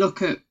then when you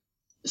look at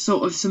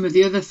sort of some of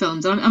the other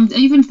films, I'm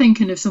even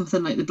thinking of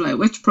something like the Blair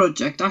Witch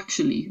Project,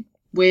 actually,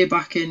 way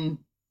back in,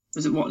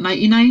 was it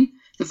 99?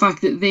 The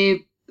fact that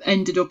they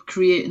ended up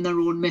creating their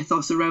own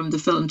mythos around the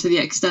film to the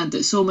extent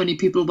that so many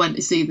people went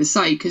to see the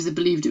site because they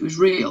believed it was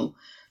real,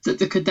 that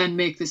they could then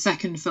make the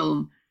second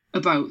film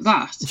about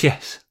that.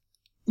 Yes.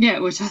 Yeah,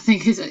 which I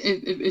think is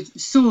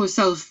it's so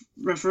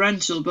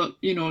self-referential, but,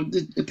 you know,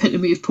 the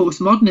epitome of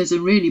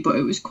postmodernism, really. But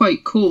it was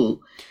quite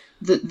cool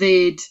that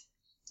they'd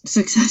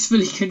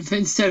successfully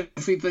convinced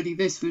everybody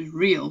this was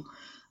real,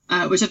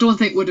 which I don't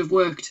think would have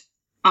worked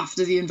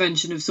after the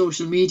invention of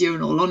social media,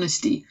 in all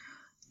honesty.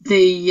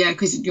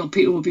 Because you know,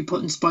 people will be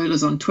putting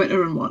spoilers on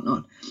Twitter and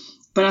whatnot.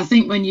 But I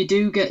think when you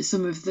do get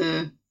some of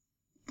the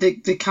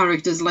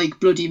characters like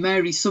Bloody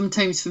Mary,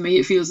 sometimes for me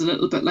it feels a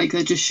little bit like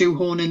they're just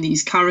shoehorning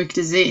these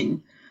characters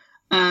in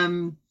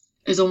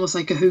as almost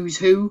like a who's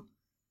who.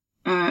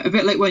 A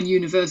bit like when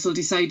Universal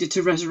decided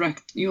to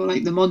resurrect, you know,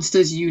 like the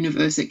Monsters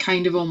universe. It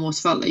kind of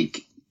almost felt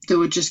like they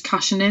were just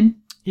cashing in.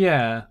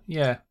 Yeah.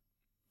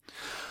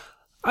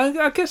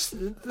 I guess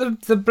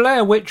the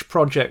Blair Witch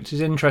Project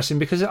is interesting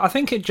because I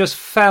think it just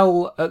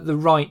fell at the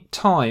right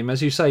time,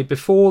 as you say,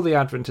 before the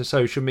advent of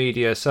social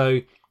media,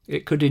 so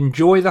it could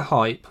enjoy the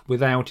hype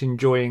without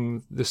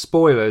enjoying the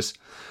spoilers.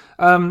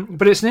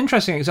 But it's an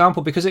interesting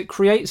example because it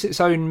creates its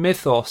own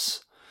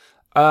mythos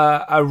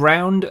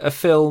around a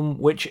film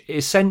which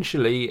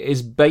essentially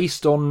is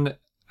based on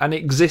an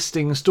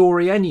existing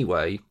story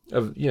anyway,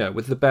 of, you know,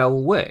 with the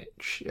Bell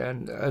Witch,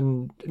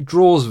 and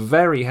draws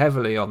very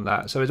heavily on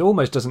that. So it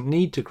almost doesn't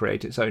need to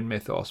create its own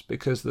mythos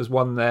because there's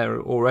one there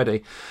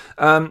already.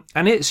 And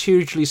it's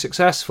hugely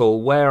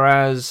successful,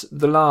 whereas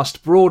The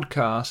Last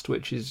Broadcast,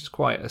 which is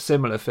quite a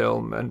similar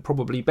film and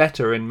probably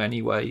better in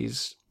many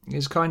ways,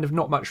 is kind of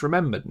not much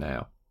remembered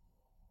now.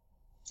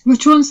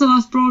 Which one's The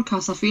Last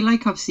Broadcast? I feel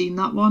like I've seen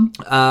that one.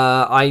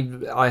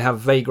 I have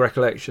vague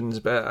recollections,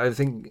 but I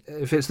think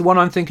if it's the one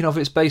I'm thinking of,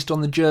 it's based on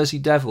the Jersey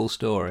Devil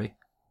story.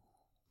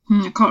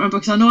 I can't remember,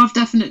 because I know I've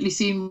definitely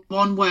seen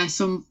one where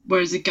it's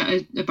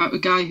about a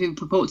guy who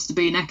purports to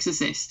be an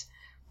exorcist,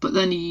 but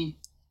then he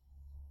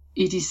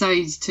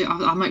decides to.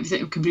 I might be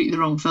thinking of completely the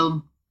wrong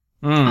film.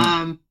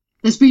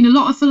 There's been a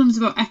lot of films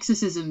about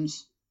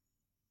exorcisms.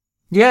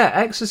 Yeah,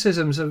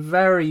 exorcisms are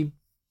very.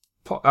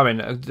 I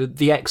mean,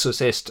 The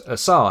Exorcist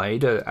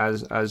aside,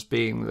 as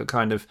being the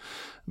kind of,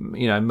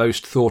 you know,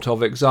 most thought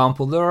of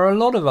example, there are a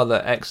lot of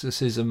other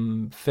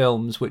exorcism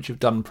films which have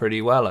done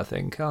pretty well, I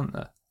think, aren't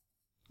there?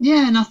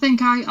 Yeah, and I think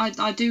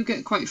I do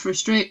get quite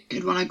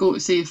frustrated when I go to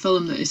see a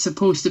film that is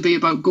supposed to be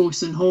about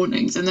ghosts and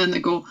hauntings, and then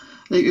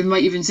they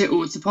might even say,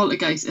 oh, it's a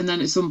poltergeist, and then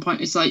at some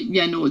point it's like,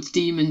 yeah, no, it's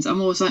demons. I'm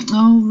always like,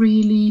 oh,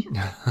 really?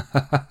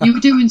 You were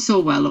doing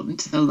so well up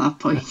until that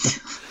point.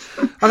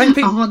 I think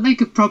I want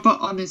like a proper,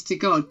 honest to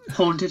God,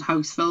 haunted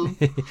house film.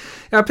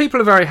 Yeah, people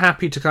are very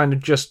happy to kind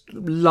of just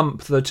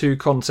lump the two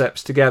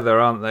concepts together,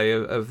 aren't they?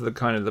 Of the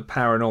kind of the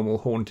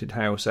paranormal haunted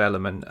house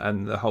element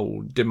and the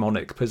whole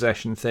demonic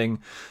possession thing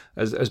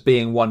as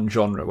being one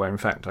genre, where in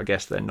fact I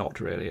guess they're not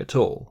really at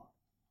all.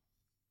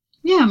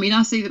 Yeah, I mean,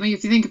 I see that. I mean,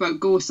 if you think about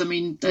ghosts, I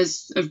mean,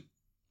 there's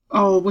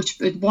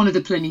one of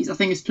the Plinies, I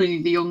think it's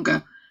Pliny the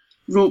Younger,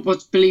 wrote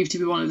what's believed to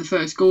be one of the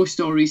first ghost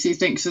stories. So you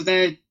think,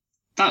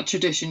 that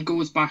tradition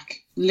goes back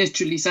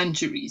literally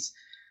centuries.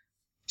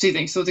 So you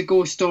think, so the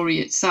ghost story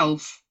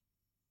itself,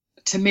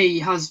 to me,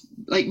 has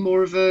like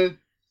more of a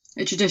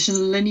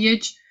traditional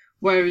lineage,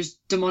 whereas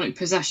demonic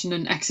possession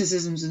and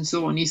exorcisms and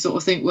so on, you sort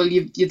of think, well,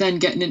 you're then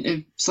getting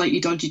into slightly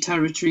dodgy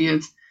territory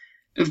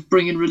of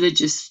bringing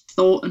religious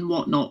thought and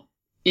whatnot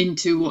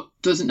into what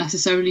doesn't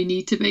necessarily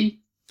need to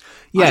be.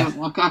 Yeah.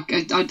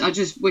 I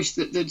just wish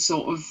that they'd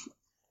sort of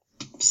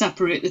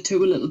separate the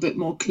two a little bit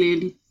more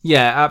clearly.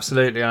 Yeah,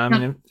 absolutely. I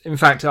mean, in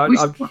fact,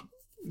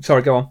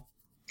 sorry, go on.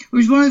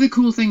 Which is one of the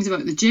cool things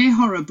about the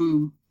J-horror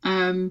boom,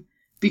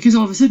 because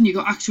all of a sudden you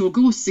got actual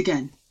ghosts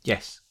again.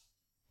 Yes.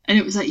 And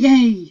it was like,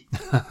 yay!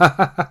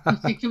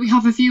 Can we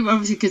have a few,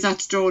 obviously, because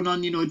that's drawn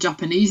on, you know,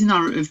 Japanese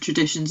narrative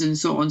traditions and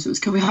so on. So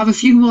can we have a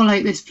few more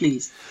like this,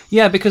 please?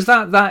 Yeah, because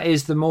that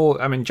is the more.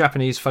 I mean,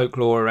 Japanese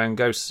folklore around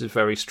ghosts is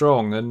very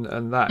strong,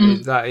 and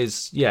that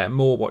is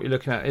more what you're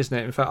looking at, isn't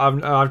it? In fact,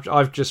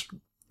 I've just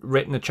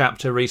written a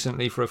chapter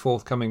recently for a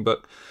forthcoming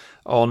book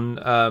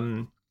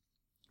on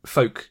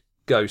folk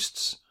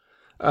ghosts,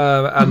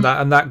 and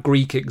that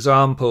Greek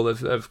example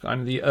of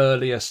kind of the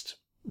earliest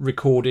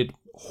recorded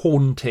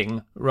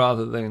haunting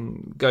rather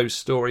than ghost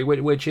story,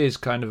 which is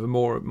kind of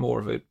more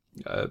of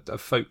a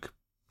folk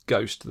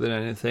ghost than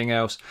anything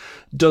else,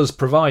 does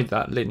provide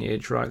that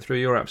lineage right through.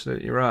 You're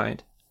absolutely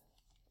right.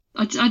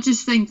 I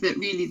just think that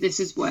really this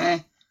is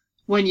where,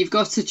 when you've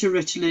got such a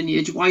rich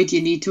lineage, why do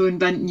you need to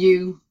invent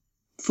new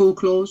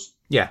folklores?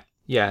 Yeah,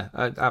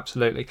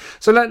 absolutely.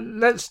 So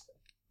let's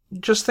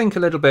just think a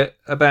little bit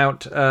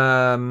about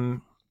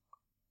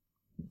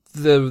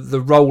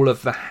the role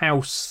of the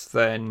house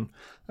then.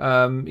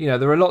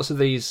 There are lots of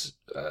these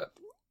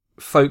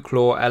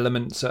folklore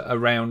elements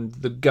around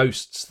the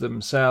ghosts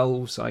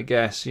themselves, I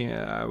guess.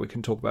 We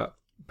can talk about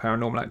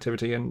Paranormal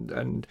Activity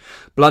and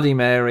Bloody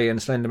Mary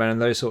and Slender Man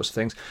and those sorts of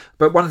things.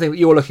 But one thing that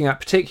you're looking at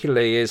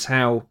particularly is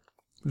how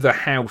the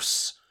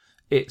house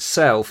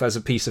itself as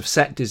a piece of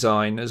set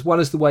design, as well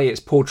as the way it's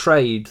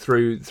portrayed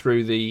through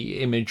the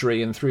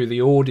imagery and through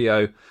the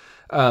audio,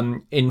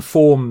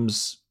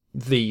 informs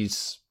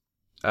these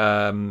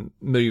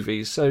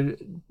movies. So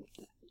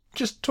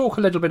just talk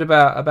a little bit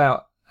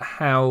about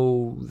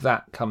how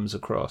that comes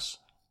across.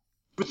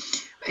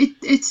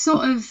 It's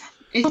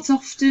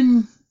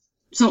often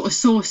sort of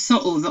so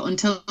subtle that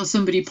until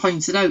somebody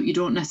points it out, you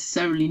don't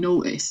necessarily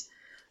notice.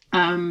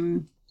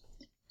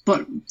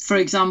 But for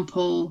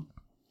example,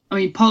 I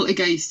mean,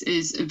 Poltergeist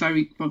is a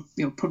very,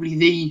 probably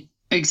the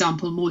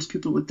example most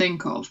people would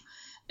think of.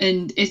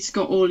 And it's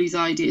got all these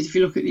ideas. If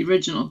you look at the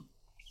original,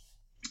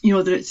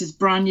 that it's this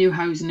brand new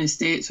housing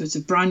estate. So it's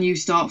a brand new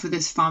start for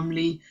this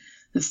family.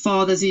 The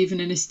father's even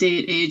an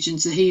estate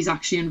agent, so he's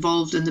actually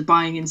involved in the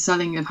buying and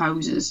selling of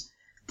houses.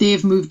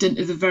 They've moved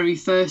into the very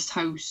first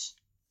house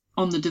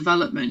on the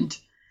development.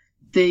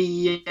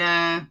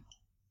 And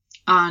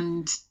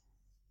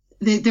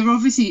they're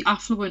obviously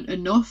affluent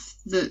enough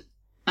that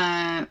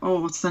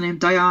what's her name?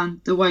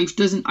 Diane, the wife,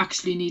 doesn't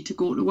actually need to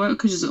go to work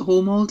because she's at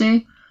home all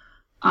day.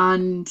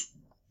 And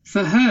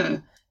for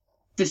her,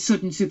 the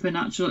sudden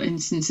supernatural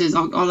instances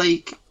are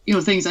like,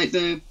 things like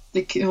the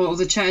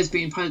chairs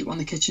being piled up on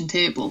the kitchen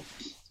table,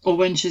 or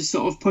when she's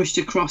sort of pushed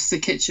across the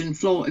kitchen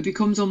floor. It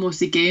becomes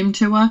almost a game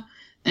to her,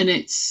 and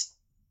it's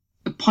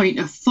a point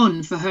of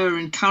fun for her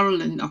and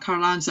Caroline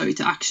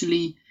to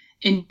actually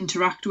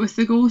interact with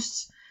the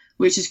ghosts,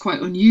 which is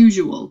quite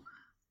unusual.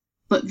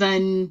 But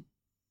then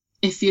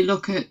if you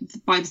look at,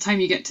 by the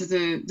time you get to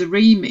the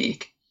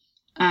remake,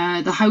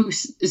 the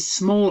house is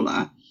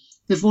smaller.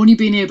 They've only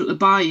been able to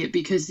buy it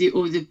because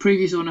the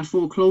previous owner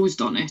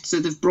foreclosed on it, so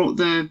they've brought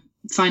the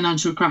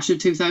financial crash of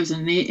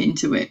 2008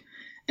 into it.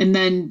 And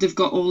then they've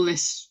got all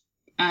this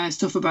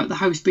stuff about the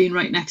house being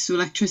right next to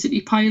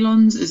electricity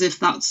pylons, as if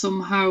that's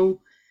somehow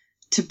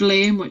to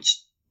blame, which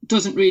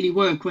doesn't really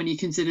work when you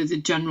consider the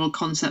general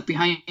concept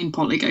behind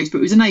Poltergeist. But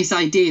it was a nice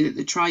idea that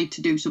they tried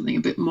to do something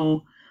a bit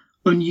more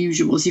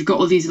unusual. So you've got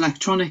all these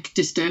electronic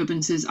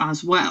disturbances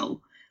as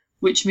well,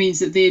 which means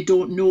that they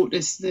don't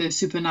notice the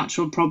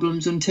supernatural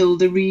problems until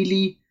they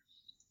really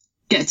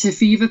get to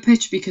fever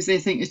pitch, because they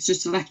think it's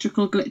just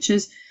electrical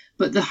glitches.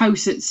 But the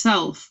house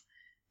itself,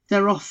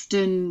 they're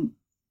often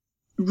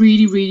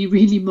really, really,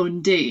 really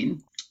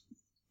mundane,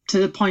 to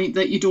the point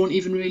that you don't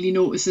even really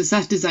notice the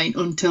set design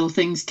until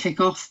things kick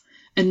off.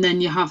 And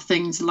then you have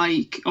things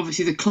like,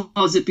 obviously the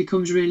closet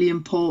becomes really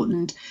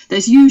important.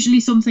 There's usually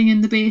something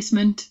in the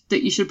basement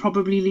that you should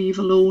probably leave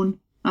alone.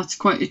 That's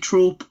quite a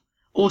trope.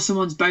 Or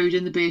someone's buried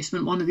in the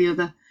basement, one or the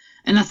other.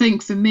 And I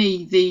think for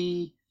me,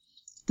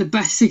 the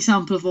best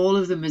example of all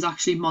of them is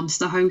actually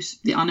Monster House,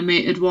 the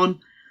animated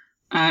one,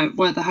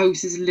 where the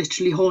house is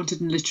literally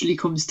haunted and literally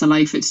comes to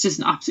life. It's just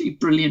an absolutely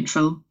brilliant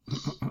film.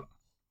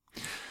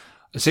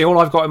 See, all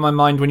I've got in my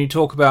mind when you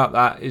talk about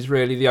that is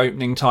really the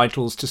opening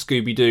titles to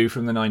Scooby-Doo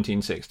from the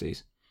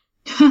 1960s.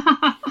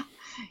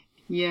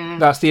 Yeah.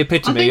 That's the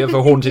epitome of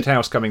a haunted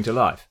house coming to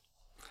life.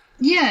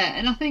 Yeah,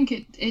 and I think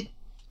it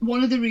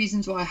one of the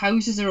reasons why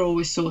houses are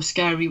always so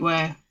scary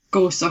where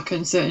ghosts are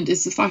concerned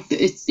is the fact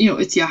that it's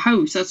your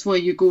house. That's where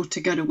you go to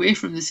get away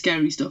from the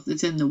scary stuff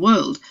that's in the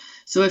world.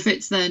 So if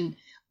it's then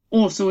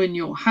also in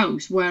your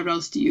house, where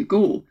else do you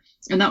go?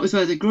 And that was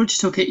where The Grudge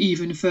took it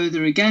even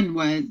further again,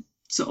 where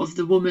sort of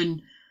the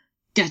woman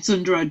gets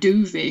under a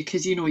duvet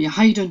because, you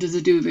hide under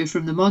the duvet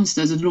from the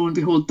monsters, and lo and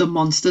behold, the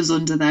monster's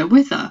under there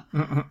with her.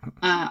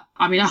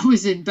 I mean, I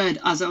was in bed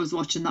as I was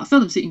watching that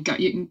film, so you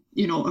can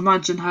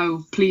imagine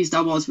how pleased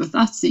I was with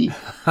that scene.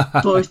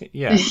 But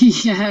yeah.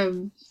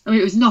 I mean,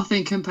 it was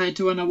nothing compared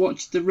to when I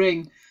watched The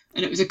Ring,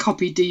 and it was a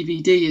copied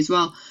DVD as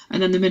well.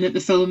 And then the minute the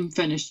film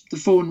finished, the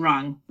phone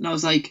rang, and I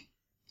was like,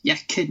 "Yeah,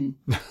 kidding,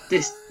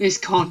 this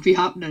can't be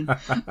happening."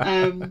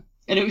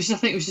 And I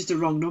think it was just a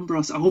wrong number.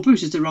 I hope it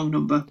was just a wrong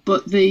number.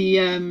 But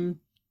the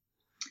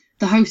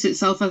house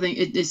itself, I think,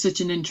 it is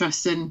such an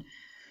interesting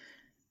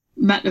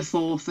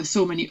metaphor for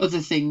so many other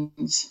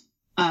things,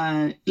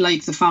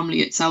 like the family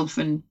itself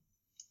and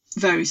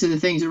various other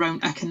things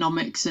around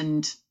economics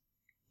and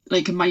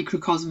like a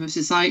microcosm of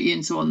society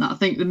and so on. That I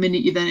think the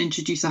minute you then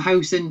introduce a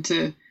house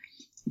into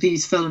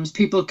these films,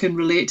 people can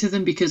relate to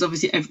them because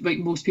obviously,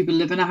 most people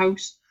live in a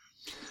house.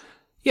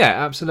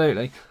 Yeah,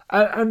 absolutely.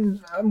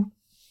 And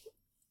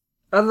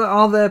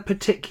are there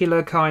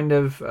particular kind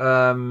of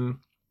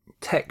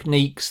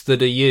techniques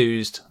that are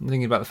used? I'm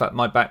thinking about the fact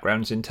my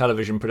background's in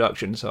television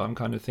production, so I'm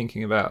kind of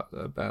thinking about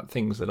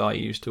things that I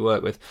used to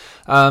work with.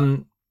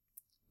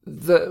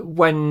 That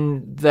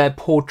when they're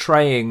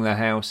portraying the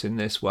house in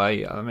this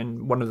way, I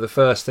mean, one of the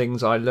first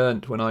things I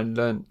learnt when I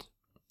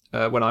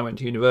went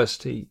to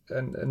university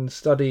and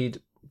studied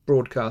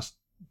broadcast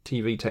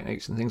TV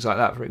techniques and things like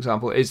that, for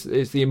example, is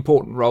the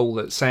important role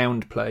that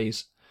sound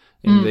plays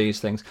in these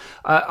things.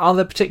 Are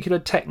there particular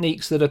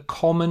techniques that are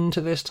common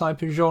to this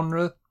type of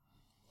genre?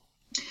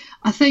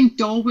 I think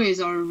doorways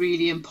are a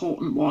really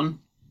important one.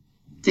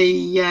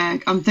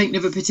 I'm thinking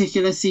of a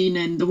particular scene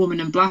in The Woman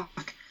in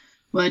Black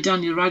where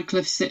Daniel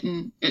Radcliffe's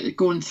sitting,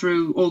 going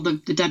through all the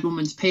dead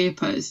woman's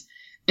papers,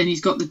 and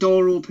he's got the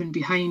door open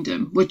behind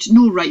him, which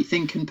no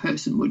right-thinking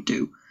person would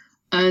do.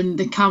 And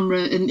the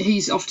camera, and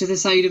he's off to the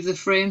side of the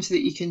frame so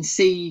that you can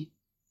see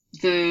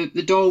the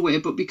doorway,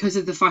 but because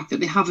of the fact that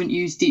they haven't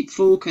used deep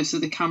focus, so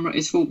the camera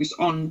is focused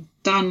on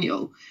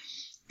Daniel,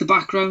 the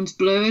background's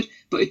blurred,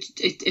 but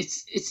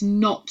it's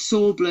not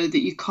so blurred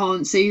that you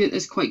can't see that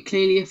there's quite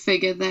clearly a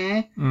figure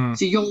there.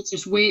 So you're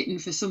just waiting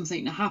for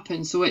something to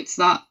happen. So it's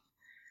that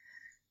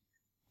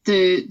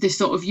the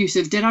sort of use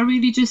of, did I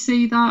really just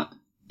see that?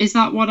 Is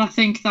that what I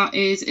think that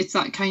is? It's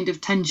that kind of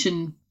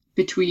tension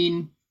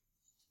between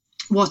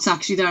what's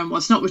actually there and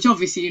what's not, which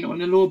obviously, in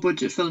a low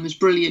budget film is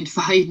brilliant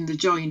for hiding the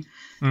joint.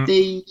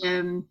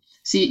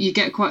 So you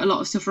get quite a lot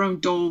of stuff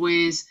around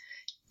doorways.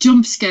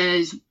 Jump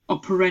scares are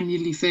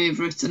perennially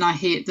favourites, and I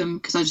hate them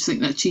because I just think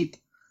they're cheap.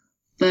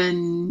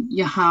 Then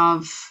you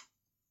have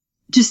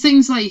just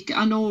things like,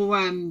 I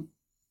know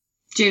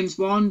James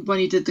Wan, when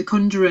he did The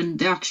Conjuring,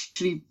 they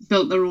actually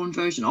built their own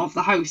version of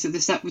the house, so the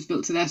set was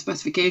built to their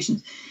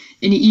specifications.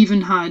 And he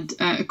even had,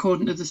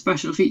 according to the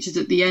special features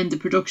at the end, the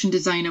production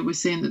designer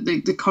was saying that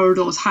the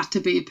corridors had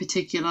to be a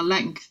particular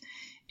length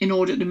in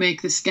order to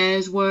make the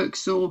scares work.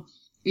 So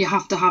you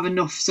have to have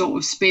enough sort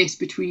of space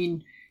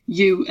between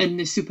you and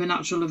the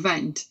supernatural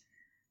event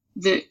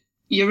that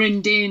you're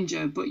in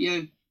danger, but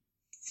you're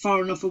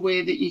far enough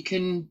away that you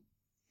can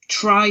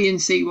try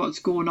and see what's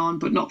going on,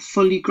 but not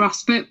fully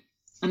grasp it.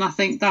 And I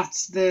think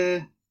that's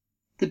the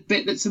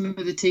bit that some of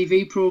the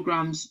TV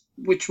programmes,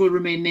 which will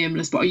remain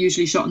nameless, but are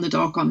usually shot in the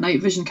dark on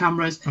night vision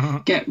cameras,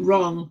 get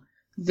wrong,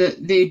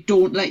 that they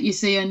don't let you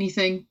see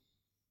anything.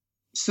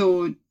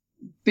 So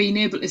being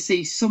able to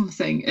see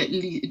something, at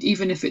least,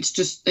 even if it's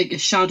just like a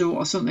shadow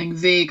or something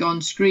vague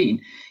on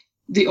screen,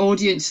 the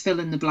audience fill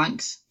in the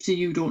blanks, so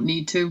you don't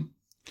need to.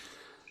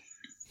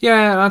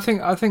 Yeah, and I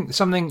think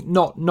something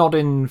not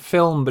in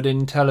film but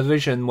in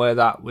television where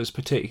that was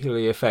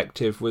particularly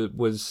effective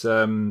was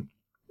in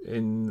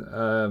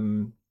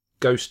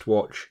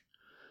Ghostwatch.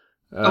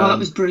 That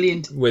was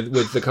brilliant.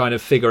 With the kind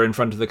of figure in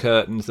front of the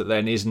curtains that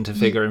then isn't a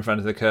figure in front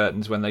of the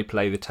curtains when they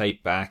play the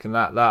tape back, and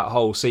that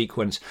whole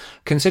sequence,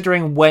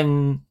 considering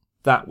when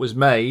that was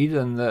made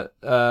and that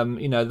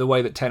the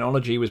way that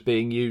technology was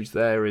being used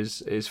there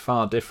is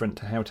far different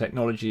to how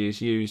technology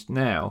is used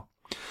now.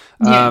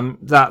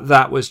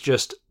 That was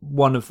just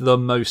one of the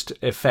most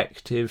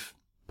effective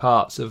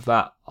parts of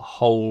that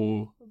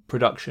whole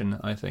production,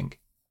 I think.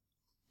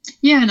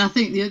 Yeah, and I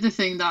think the other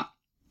thing that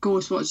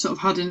Ghostwatch sort of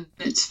had in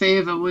its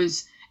favour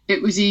was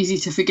it was easy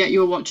to forget you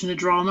were watching a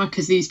drama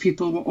because these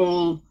people were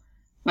all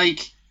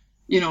like,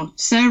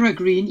 Sarah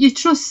Green. You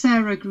trust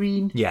Sarah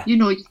Green. Yeah.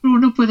 You've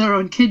grown up with her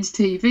on kids'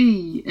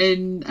 TV.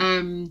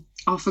 And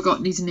I've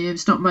forgotten his name.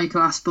 It's not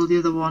Michael Aspel, the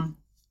other one.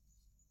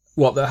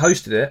 What, that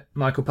hosted it?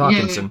 Michael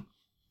Parkinson. Yeah,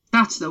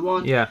 that's the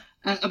one. Yeah.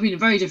 A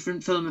very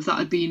different film if that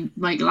had been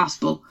Michael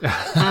Aspel.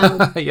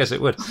 Yes,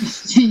 it would.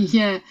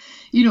 Yeah.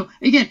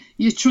 Again,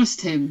 you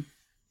trust him.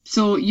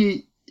 So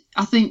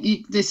I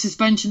think the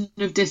suspension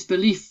of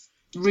disbelief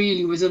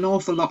really was an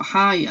awful lot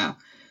higher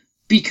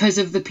because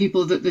of the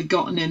people that they'd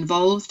gotten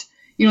involved.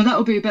 That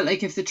would be a bit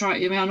like if they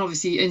tried,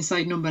 obviously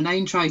Inside Number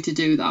 9 tried to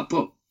do that,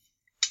 but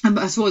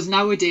I suppose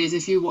nowadays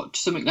if you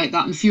watch something like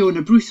that and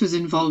Fiona Bruce was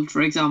involved,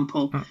 for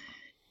example,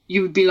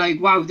 you would be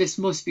like, wow, this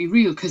must be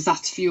real because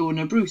that's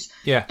Fiona Bruce.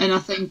 Yeah. And I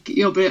think,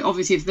 but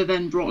obviously if they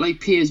then brought like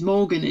Piers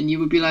Morgan in, you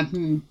would be like,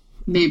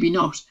 maybe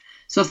not.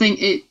 So I think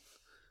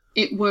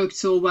it worked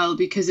so well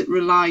because it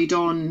relied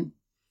on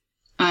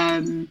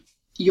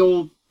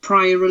your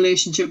prior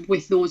relationship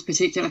with those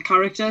particular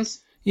characters.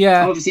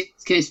 Yeah. Obviously, in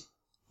this case,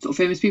 sort of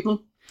famous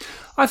people.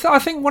 I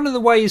think one of the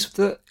ways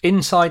that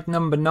Inside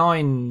Number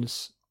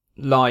 9's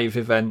live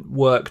event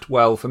worked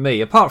well for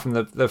me, apart from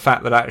the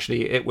fact that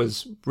actually it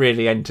was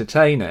really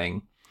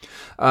entertaining,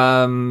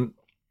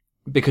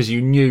 because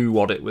you knew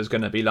what it was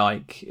going to be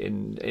like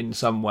in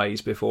some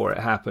ways before it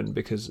happened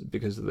because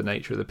of the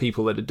nature of the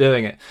people that are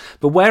doing it.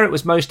 But where it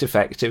was most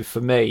effective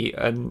for me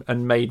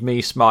and made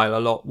me smile a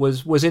lot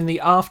was in the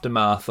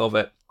aftermath of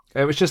it.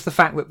 It was just the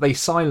fact that they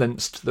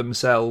silenced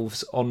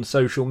themselves on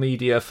social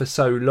media for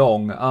so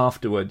long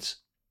afterwards.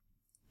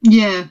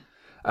 Yeah.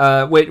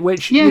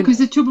 Which because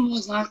the trouble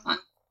was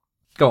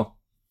go on.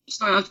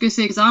 Sorry, I was going to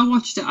say, because I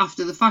watched it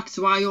after the fact,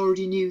 so I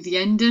already knew the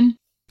ending.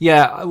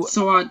 Yeah.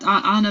 So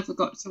I never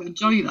got to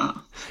enjoy that.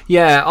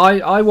 Yeah,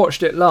 I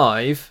watched it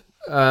live,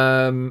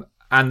 and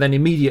then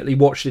immediately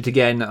watched it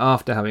again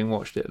after having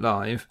watched it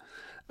live,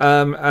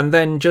 and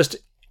then just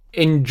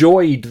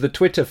enjoyed the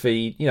Twitter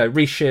feed.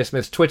 Reece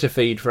Shearsmith's Twitter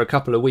feed for a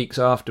couple of weeks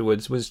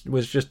afterwards was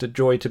just a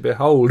joy to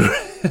behold.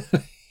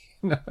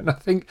 And I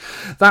think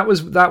that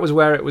was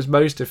where it was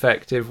most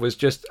effective, was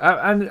just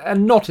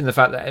and not in the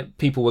fact that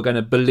people were going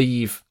to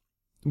believe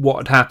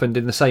what had happened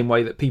in the same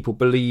way that people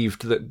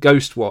believed that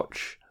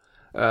Ghostwatch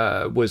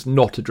was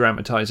not a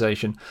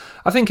dramatisation.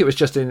 I think it was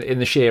just in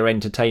the sheer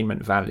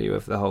entertainment value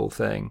of the whole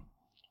thing.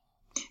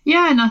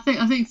 Yeah, and I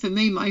think for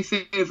me, my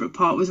favourite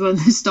part was when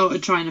they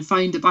started trying to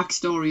find a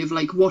backstory of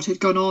like what had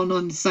gone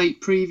on the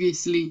site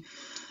previously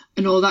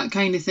and all that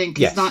kind of thing,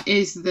 because that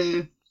is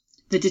the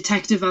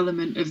detective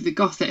element of the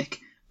Gothic,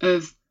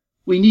 of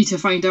we need to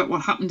find out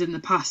what happened in the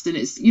past. And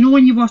it's, you know,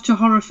 when you watch a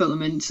horror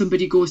film and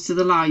somebody goes to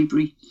the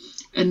library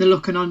and they're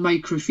looking on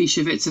microfiche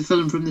if it's a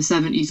film from the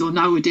 70s, or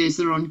nowadays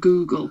they're on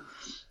Google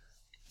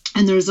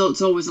and the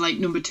results always like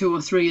number 2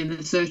 or 3 in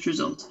the search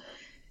results.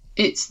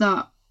 It's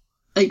that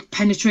like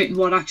penetrating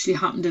what actually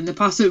happened in the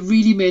past. So it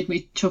really made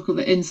me chuckle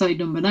that Inside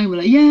Number 9 were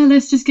like, yeah,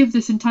 let's just give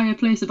this entire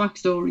place a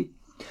backstory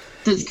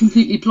that's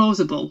completely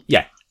plausible.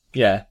 Yeah,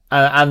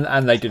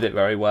 and they did it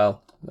very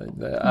well.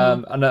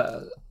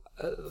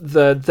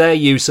 Their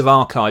use of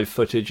archive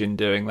footage in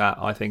doing that,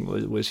 I think,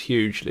 was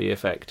hugely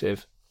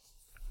effective.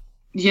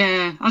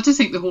 Yeah, I just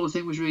think the whole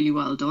thing was really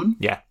well done.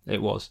 Yeah,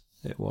 it was.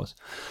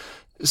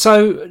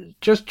 So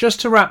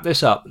just to wrap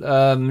this up,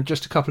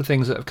 just a couple of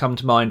things that have come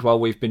to mind while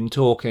we've been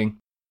talking.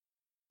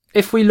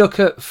 If we look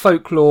at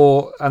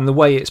folklore and the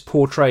way it's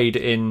portrayed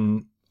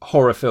in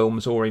horror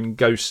films or in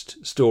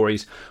ghost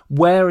stories,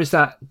 where is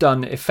that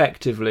done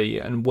effectively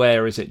and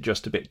where is it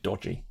just a bit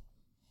dodgy?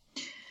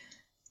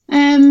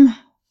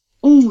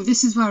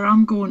 This is where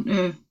I'm going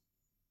to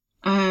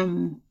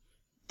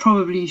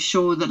probably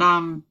show that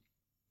I'm,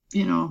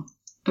 you know,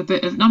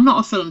 I'm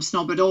not a film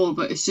snob at all,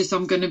 but it's just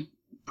I'm going to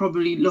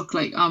probably look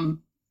like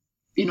I'm,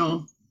 you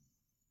know,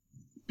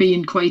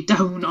 being quite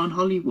down on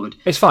Hollywood.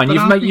 It's fine.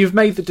 You've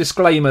made the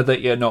disclaimer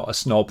that you're not a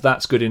snob.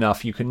 That's good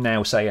enough. You can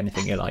now say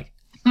anything you like.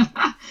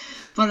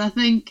 But I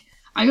think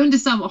I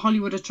understand what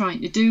Hollywood are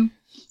trying to do,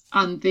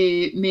 and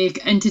they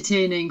make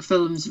entertaining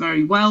films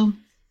very well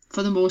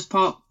for the most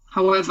part.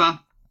 However,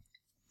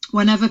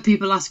 whenever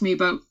people ask me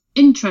about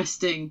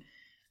interesting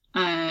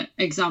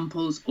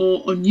examples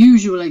or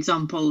unusual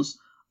examples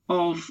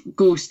of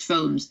ghost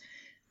films,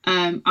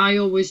 I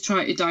always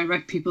try to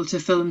direct people to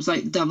films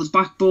like The Devil's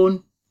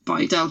Backbone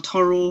by Del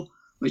Toro,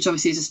 which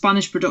obviously is a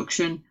Spanish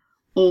production,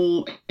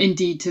 or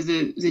indeed to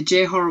the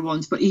J-horror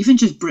ones, but even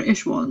just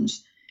British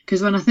ones.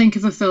 Because when I think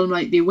of a film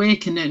like The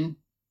Awakening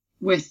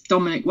with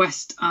Dominic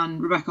West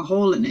and Rebecca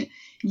Hall in it,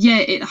 yeah,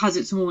 it has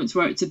its moments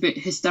where it's a bit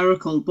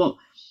hysterical, but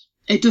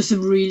it does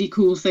some really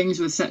cool things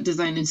with set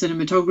design and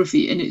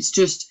cinematography, and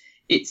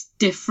it's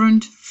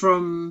different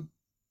from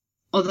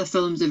other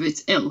films of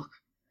its ilk.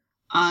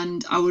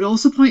 And I would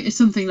also point to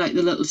something like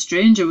The Little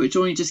Stranger, which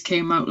only just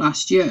came out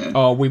last year.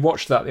 Oh, we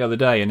watched that the other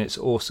day, and it's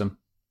awesome.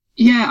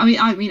 Yeah,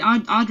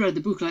 I'd read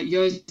the book like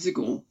years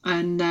ago,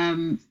 and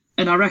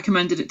I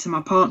recommended it to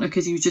my partner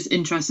because he was just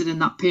interested in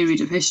that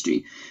period of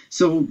history.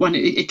 So when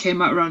it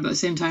came out around about the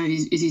same time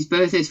as his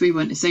birthday, so we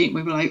went to see it, and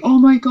we were like, oh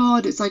my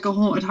god, it's like a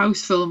haunted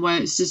house film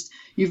where it's just,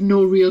 you've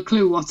no real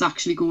clue what's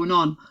actually going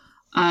on.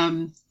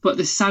 But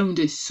the sound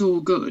is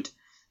so good.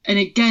 And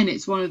again,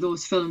 it's one of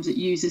those films that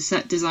uses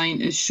set design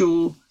to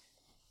show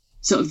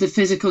sort of the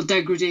physical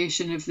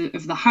degradation of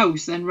the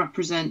house, then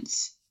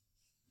represents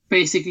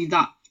basically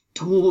that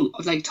whole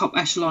like top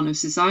echelon of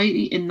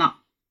society in that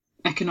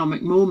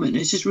economic moment.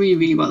 It's just really,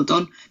 really well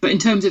done. But in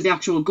terms of the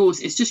actual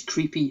ghost, it's just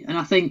creepy. And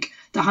I think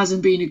there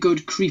hasn't been a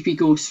good creepy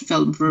ghost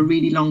film for a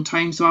really long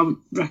time. So I would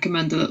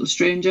recommend A Little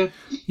Stranger.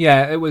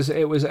 Yeah, it was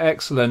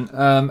excellent.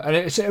 And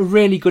it's a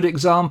really good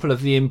example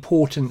of the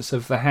importance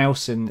of the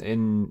house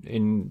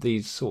in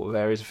these sort of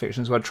areas of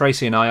fiction as well.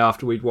 Tracy and I,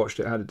 after we'd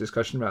watched it, had a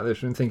discussion about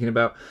this and thinking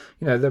about,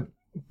 you know, the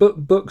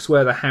books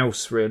where the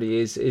house really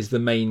is the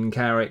main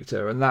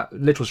character, and that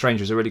Little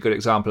Stranger is a really good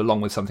example,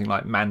 along with something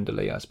like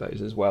Manderley, I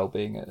suppose, as well,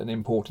 being an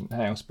important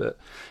house. But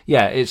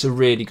yeah, it's a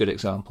really good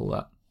example,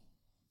 that.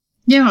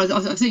 Yeah,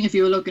 I think if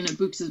you were looking at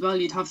books as well,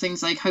 you'd have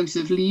things like House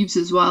of Leaves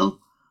as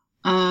well,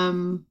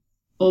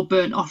 or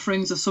Burnt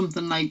Offerings or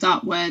something like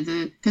that,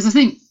 because I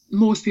think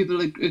most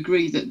people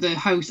agree that the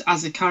house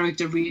as a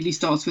character really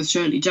starts with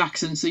Shirley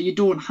Jackson, so you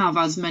don't have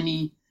as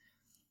many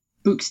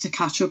books to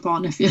catch up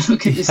on if you're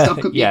looking to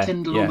stock up your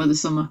Kindle over the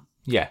summer.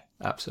 Yeah,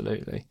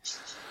 absolutely.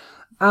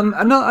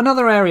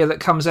 Another area that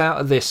comes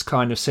out of this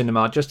kind of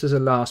cinema, just as a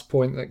last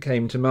point that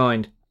came to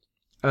mind,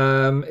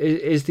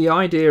 is the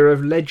idea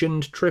of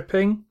legend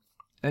tripping.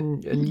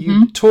 And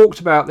you talked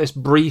about this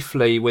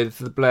briefly with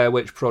the Blair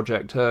Witch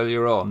Project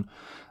earlier on.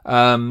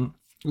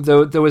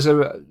 There was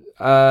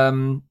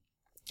a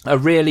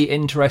really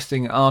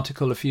interesting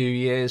article a few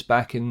years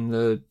back in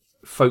the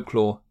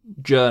Folklore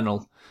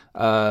Journal,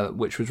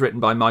 which was written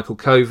by Michael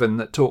Coven,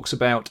 that talks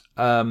about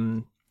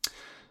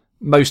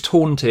Most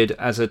Haunted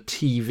as a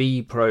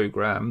TV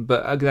programme,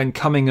 but then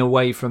coming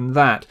away from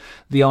that,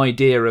 the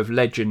idea of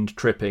legend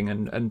tripping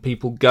and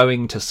people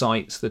going to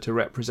sites that are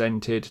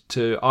represented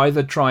to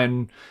either try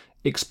and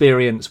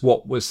experience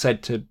what was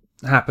said to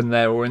happen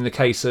there, or in the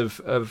case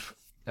of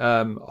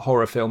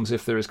horror films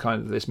if there is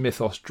kind of this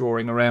mythos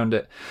drawing around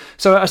it.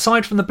 So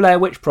aside from the Blair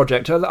Witch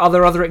Project, are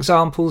there other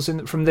examples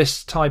from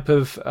this type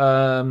of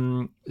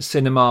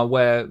cinema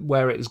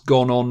where it's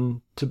gone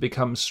on to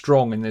become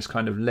strong in this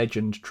kind of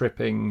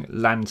legend-tripping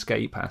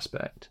landscape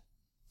aspect?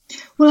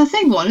 Well, I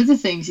think one of the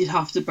things you'd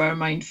have to bear in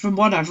mind, from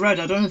what I've read,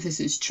 I don't know if this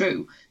is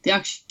true, they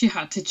actually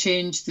had to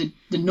change the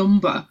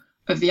number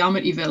of the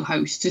Amityville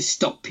house to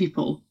stop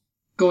people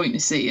going to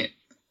see it.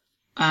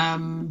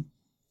 I'd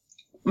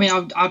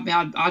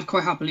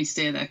quite happily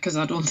stay there because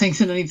I don't think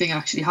that anything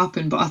actually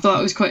happened, but I thought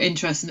it was quite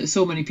interesting that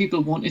so many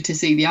people wanted to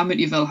see the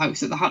Amityville house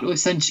that they had to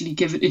essentially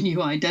give it a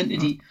new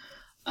identity.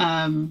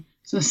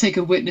 So it's like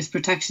a witness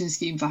protection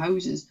scheme for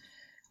houses.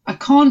 I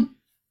can't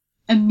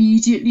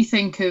immediately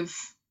think of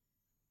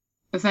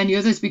any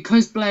others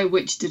because Blair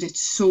Witch did it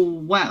so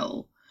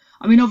well.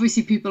 I mean,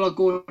 obviously people are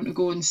going to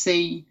go and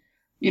see,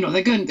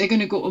 they're going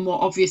to go to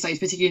more obvious sites,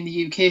 particularly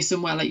in the UK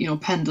somewhere like,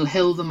 Pendle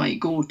Hill they might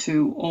go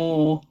to,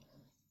 or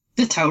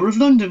the Tower of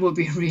London would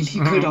be a really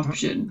good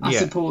option, I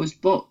suppose.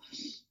 But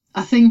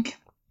I think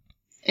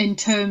in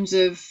terms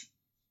of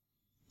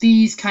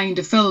these kind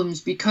of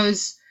films,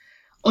 because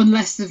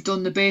unless they've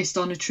done the based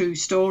on a true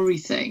story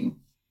thing,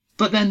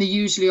 but then they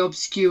usually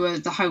obscure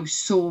the house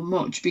so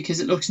much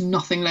because it looks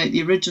nothing like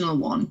the original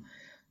one,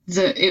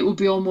 that it would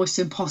be almost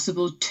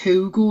impossible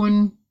to go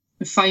and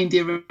find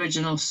the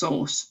original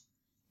source.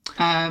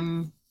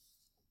 That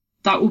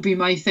would be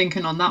my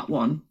thinking on that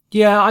one.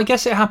 Yeah, I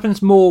guess it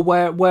happens more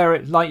where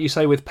it, like you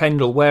say with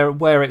Pendle,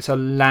 where it's a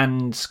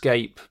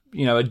landscape,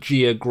 a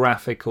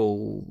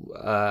geographical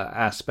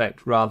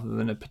aspect rather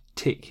than a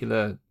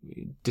particular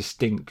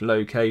distinct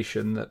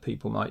location that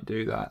people might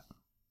do that.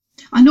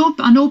 I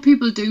know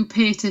people do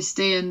pay to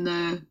stay in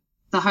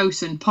the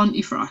house in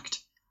Pontefract.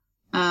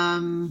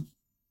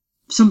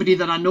 Somebody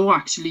that I know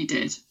actually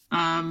did,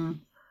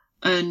 and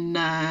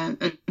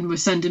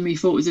was sending me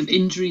photos of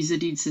injuries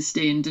that he'd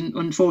sustained, and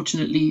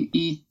unfortunately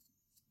he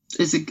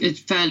is a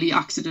fairly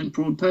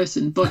accident-prone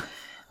person. But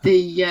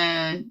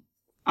I'd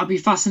be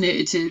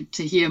fascinated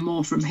to hear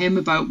more from him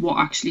about what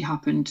actually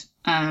happened,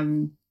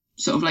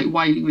 sort of like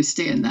while he was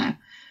staying there.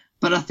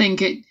 But I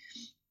think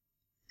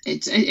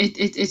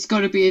it's got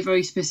to be a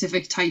very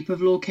specific type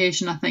of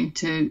location, I think,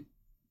 to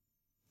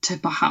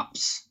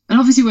perhaps, and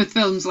obviously with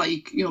films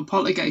like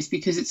Poltergeist,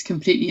 because it's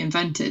completely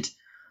invented.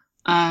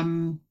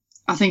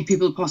 I think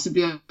people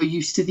possibly are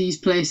used to these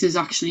places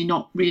actually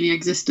not really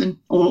existing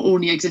or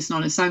only existing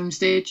on a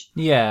soundstage.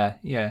 Yeah.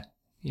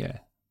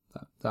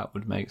 That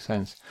would make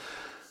sense.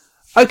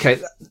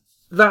 Okay,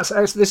 this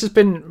has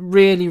been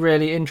really,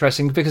 really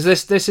interesting because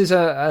this is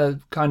a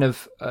kind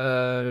of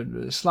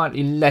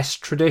slightly less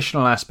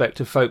traditional aspect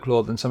of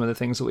folklore than some of the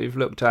things that we've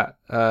looked at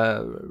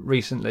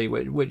recently,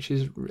 which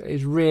is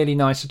really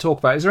nice to talk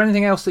about. Is there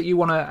anything else that you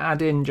want to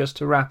add in just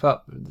to wrap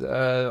up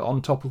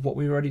on top of what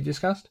we've already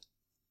discussed?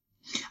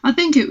 I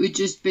think it would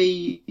just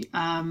be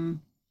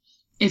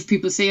if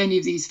people see any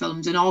of these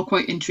films and are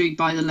quite intrigued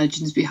by the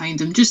legends behind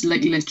them, just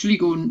like literally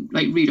go and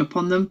read up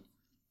on them,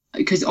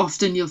 because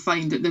often you'll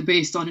find that they're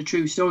based on a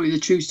true story. The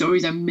true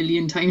stories are a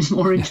million times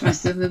more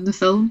interesting than the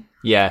film.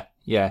 Yeah,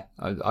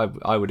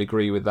 I would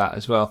agree with that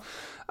as well.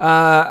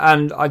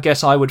 And I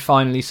guess I would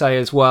finally say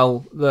as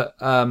well that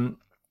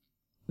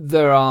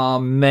there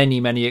are many,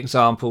 many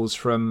examples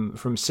from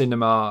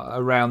cinema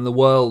around the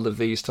world of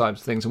these types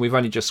of things, and we've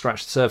only just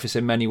scratched the surface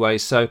in many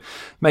ways. So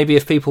maybe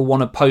if people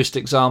want to post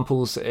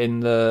examples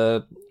in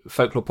the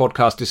Folklore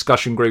Podcast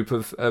discussion group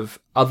of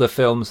other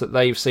films that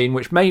they've seen,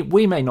 which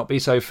we may not be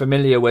so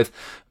familiar with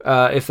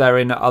if they're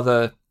in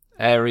other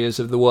areas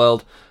of the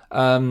world,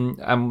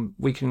 and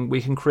we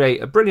can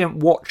create a brilliant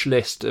watch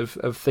list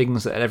of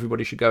things that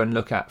everybody should go and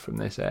look at from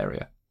this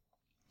area.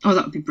 Oh,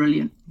 that would be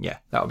brilliant. Yeah,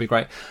 that would be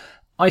great.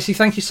 Icy,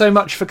 thank you so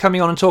much for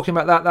coming on and talking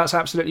about that. That's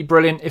absolutely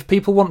brilliant. If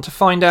people want to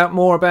find out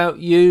more about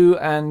you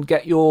and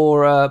get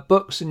your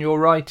books and your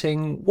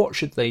writing, what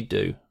should they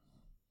do?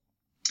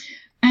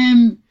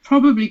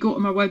 Probably go to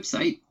my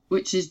website,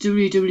 which is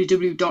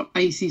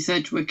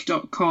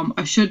www.icsedgwick.com.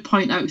 I should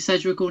point out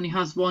Sedgwick only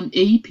has one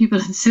E. People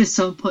insist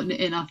on putting it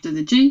in after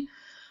the G.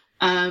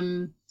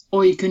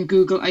 Or you can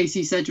Google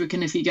Icy Sedgwick,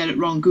 and if you get it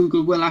wrong,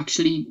 Google will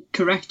actually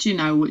correct you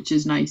now, which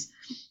is nice.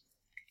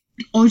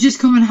 Or just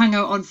come and hang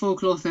out on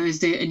Folklore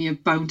Thursday and you're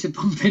bound to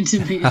bump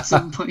into me at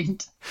some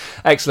point.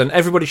 Excellent.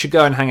 Everybody should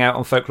go and hang out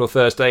on Folklore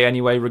Thursday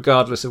anyway,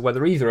 regardless of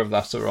whether either of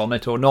us are on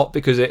it or not,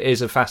 because it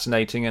is a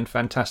fascinating and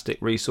fantastic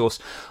resource.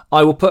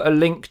 I will put a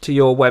link to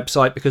your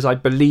website because I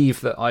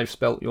believe that I've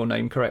spelt your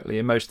name correctly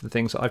in most of the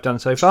things that I've done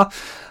so far.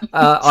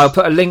 I'll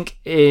put a link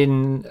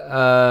in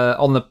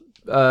on the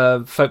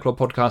Folklore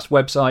Podcast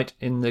website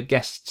in the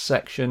guests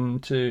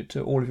section to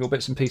all of your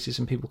bits and pieces,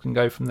 and people can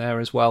go from there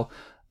as well.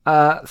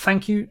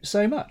 Thank you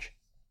so much.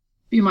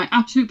 Be my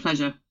absolute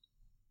pleasure.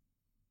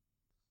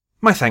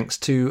 My thanks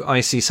to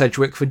Icy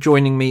Sedgwick for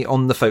joining me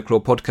on the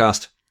Folklore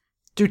Podcast.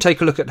 Do take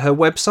a look at her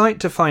website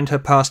to find her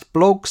past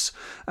blogs,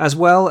 as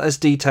well as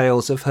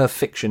details of her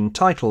fiction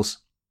titles.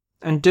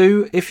 And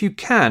do, if you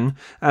can,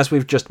 as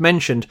we've just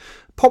mentioned,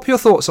 pop your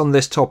thoughts on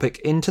this topic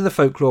into the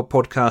Folklore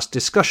Podcast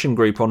discussion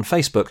group on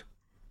Facebook.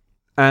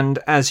 And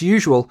as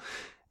usual,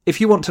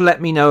 if you want to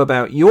let me know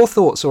about your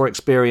thoughts or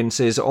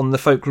experiences on the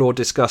folklore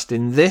discussed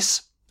in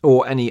this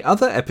or any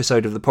other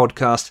episode of the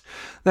podcast,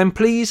 then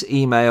please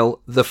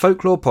email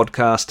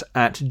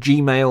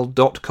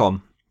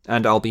thefolklorepodcast@gmail.com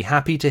and I'll be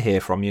happy to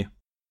hear from you.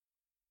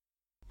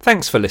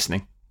 Thanks for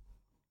listening.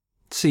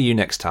 See you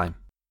next time.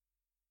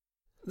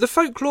 The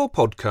Folklore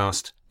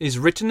Podcast is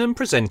written and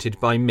presented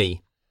by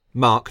me,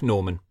 Mark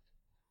Norman.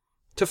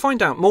 To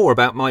find out more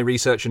about my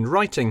research and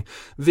writing,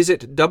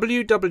 visit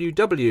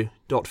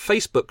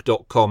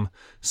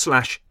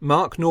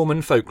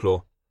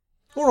www.facebook.com/MarkNormanFolklore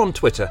or on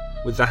Twitter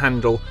with the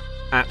handle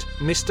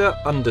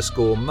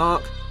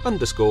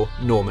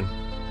 @Mr_Mark_Norman.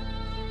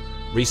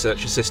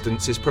 Research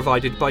assistance is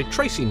provided by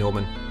Tracy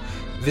Norman.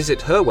 Visit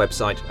her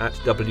website at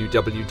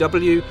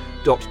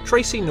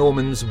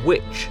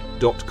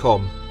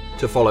www.tracynormanswitch.com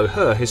to follow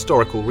her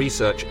historical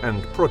research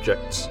and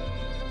projects.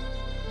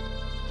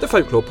 The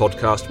Folklore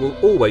Podcast will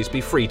always be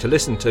free to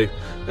listen to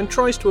and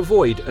tries to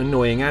avoid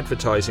annoying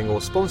advertising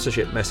or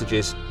sponsorship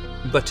messages,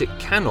 but it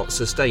cannot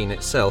sustain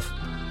itself.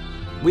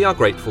 We are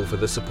grateful for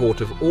the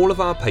support of all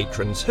of our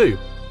patrons who,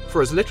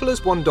 for as little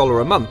as $1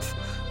 a month,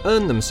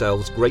 earn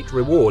themselves great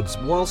rewards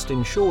whilst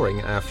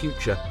ensuring our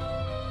future.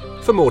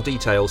 For more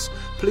details,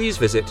 please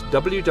visit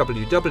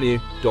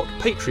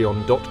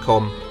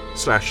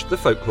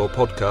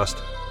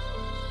www.patreon.com/thefolklorepodcast.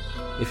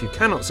 If you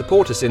cannot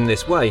support us in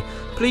this way,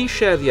 please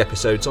share the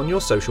episodes on your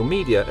social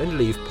media and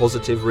leave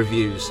positive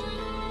reviews.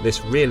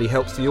 This really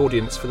helps the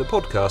audience for the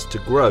podcast to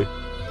grow.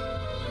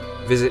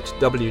 Visit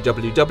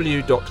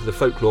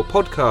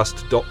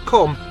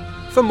www.thefolklorepodcast.com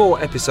for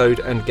more episode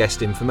and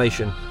guest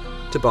information,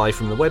 to buy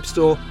from the web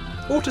store,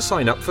 or to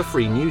sign up for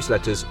free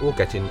newsletters or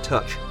get in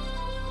touch.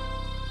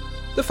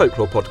 The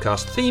Folklore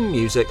Podcast theme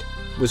music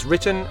was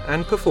written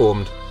and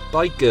performed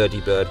by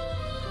Gurdy Bird.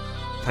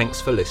 Thanks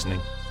for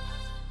listening.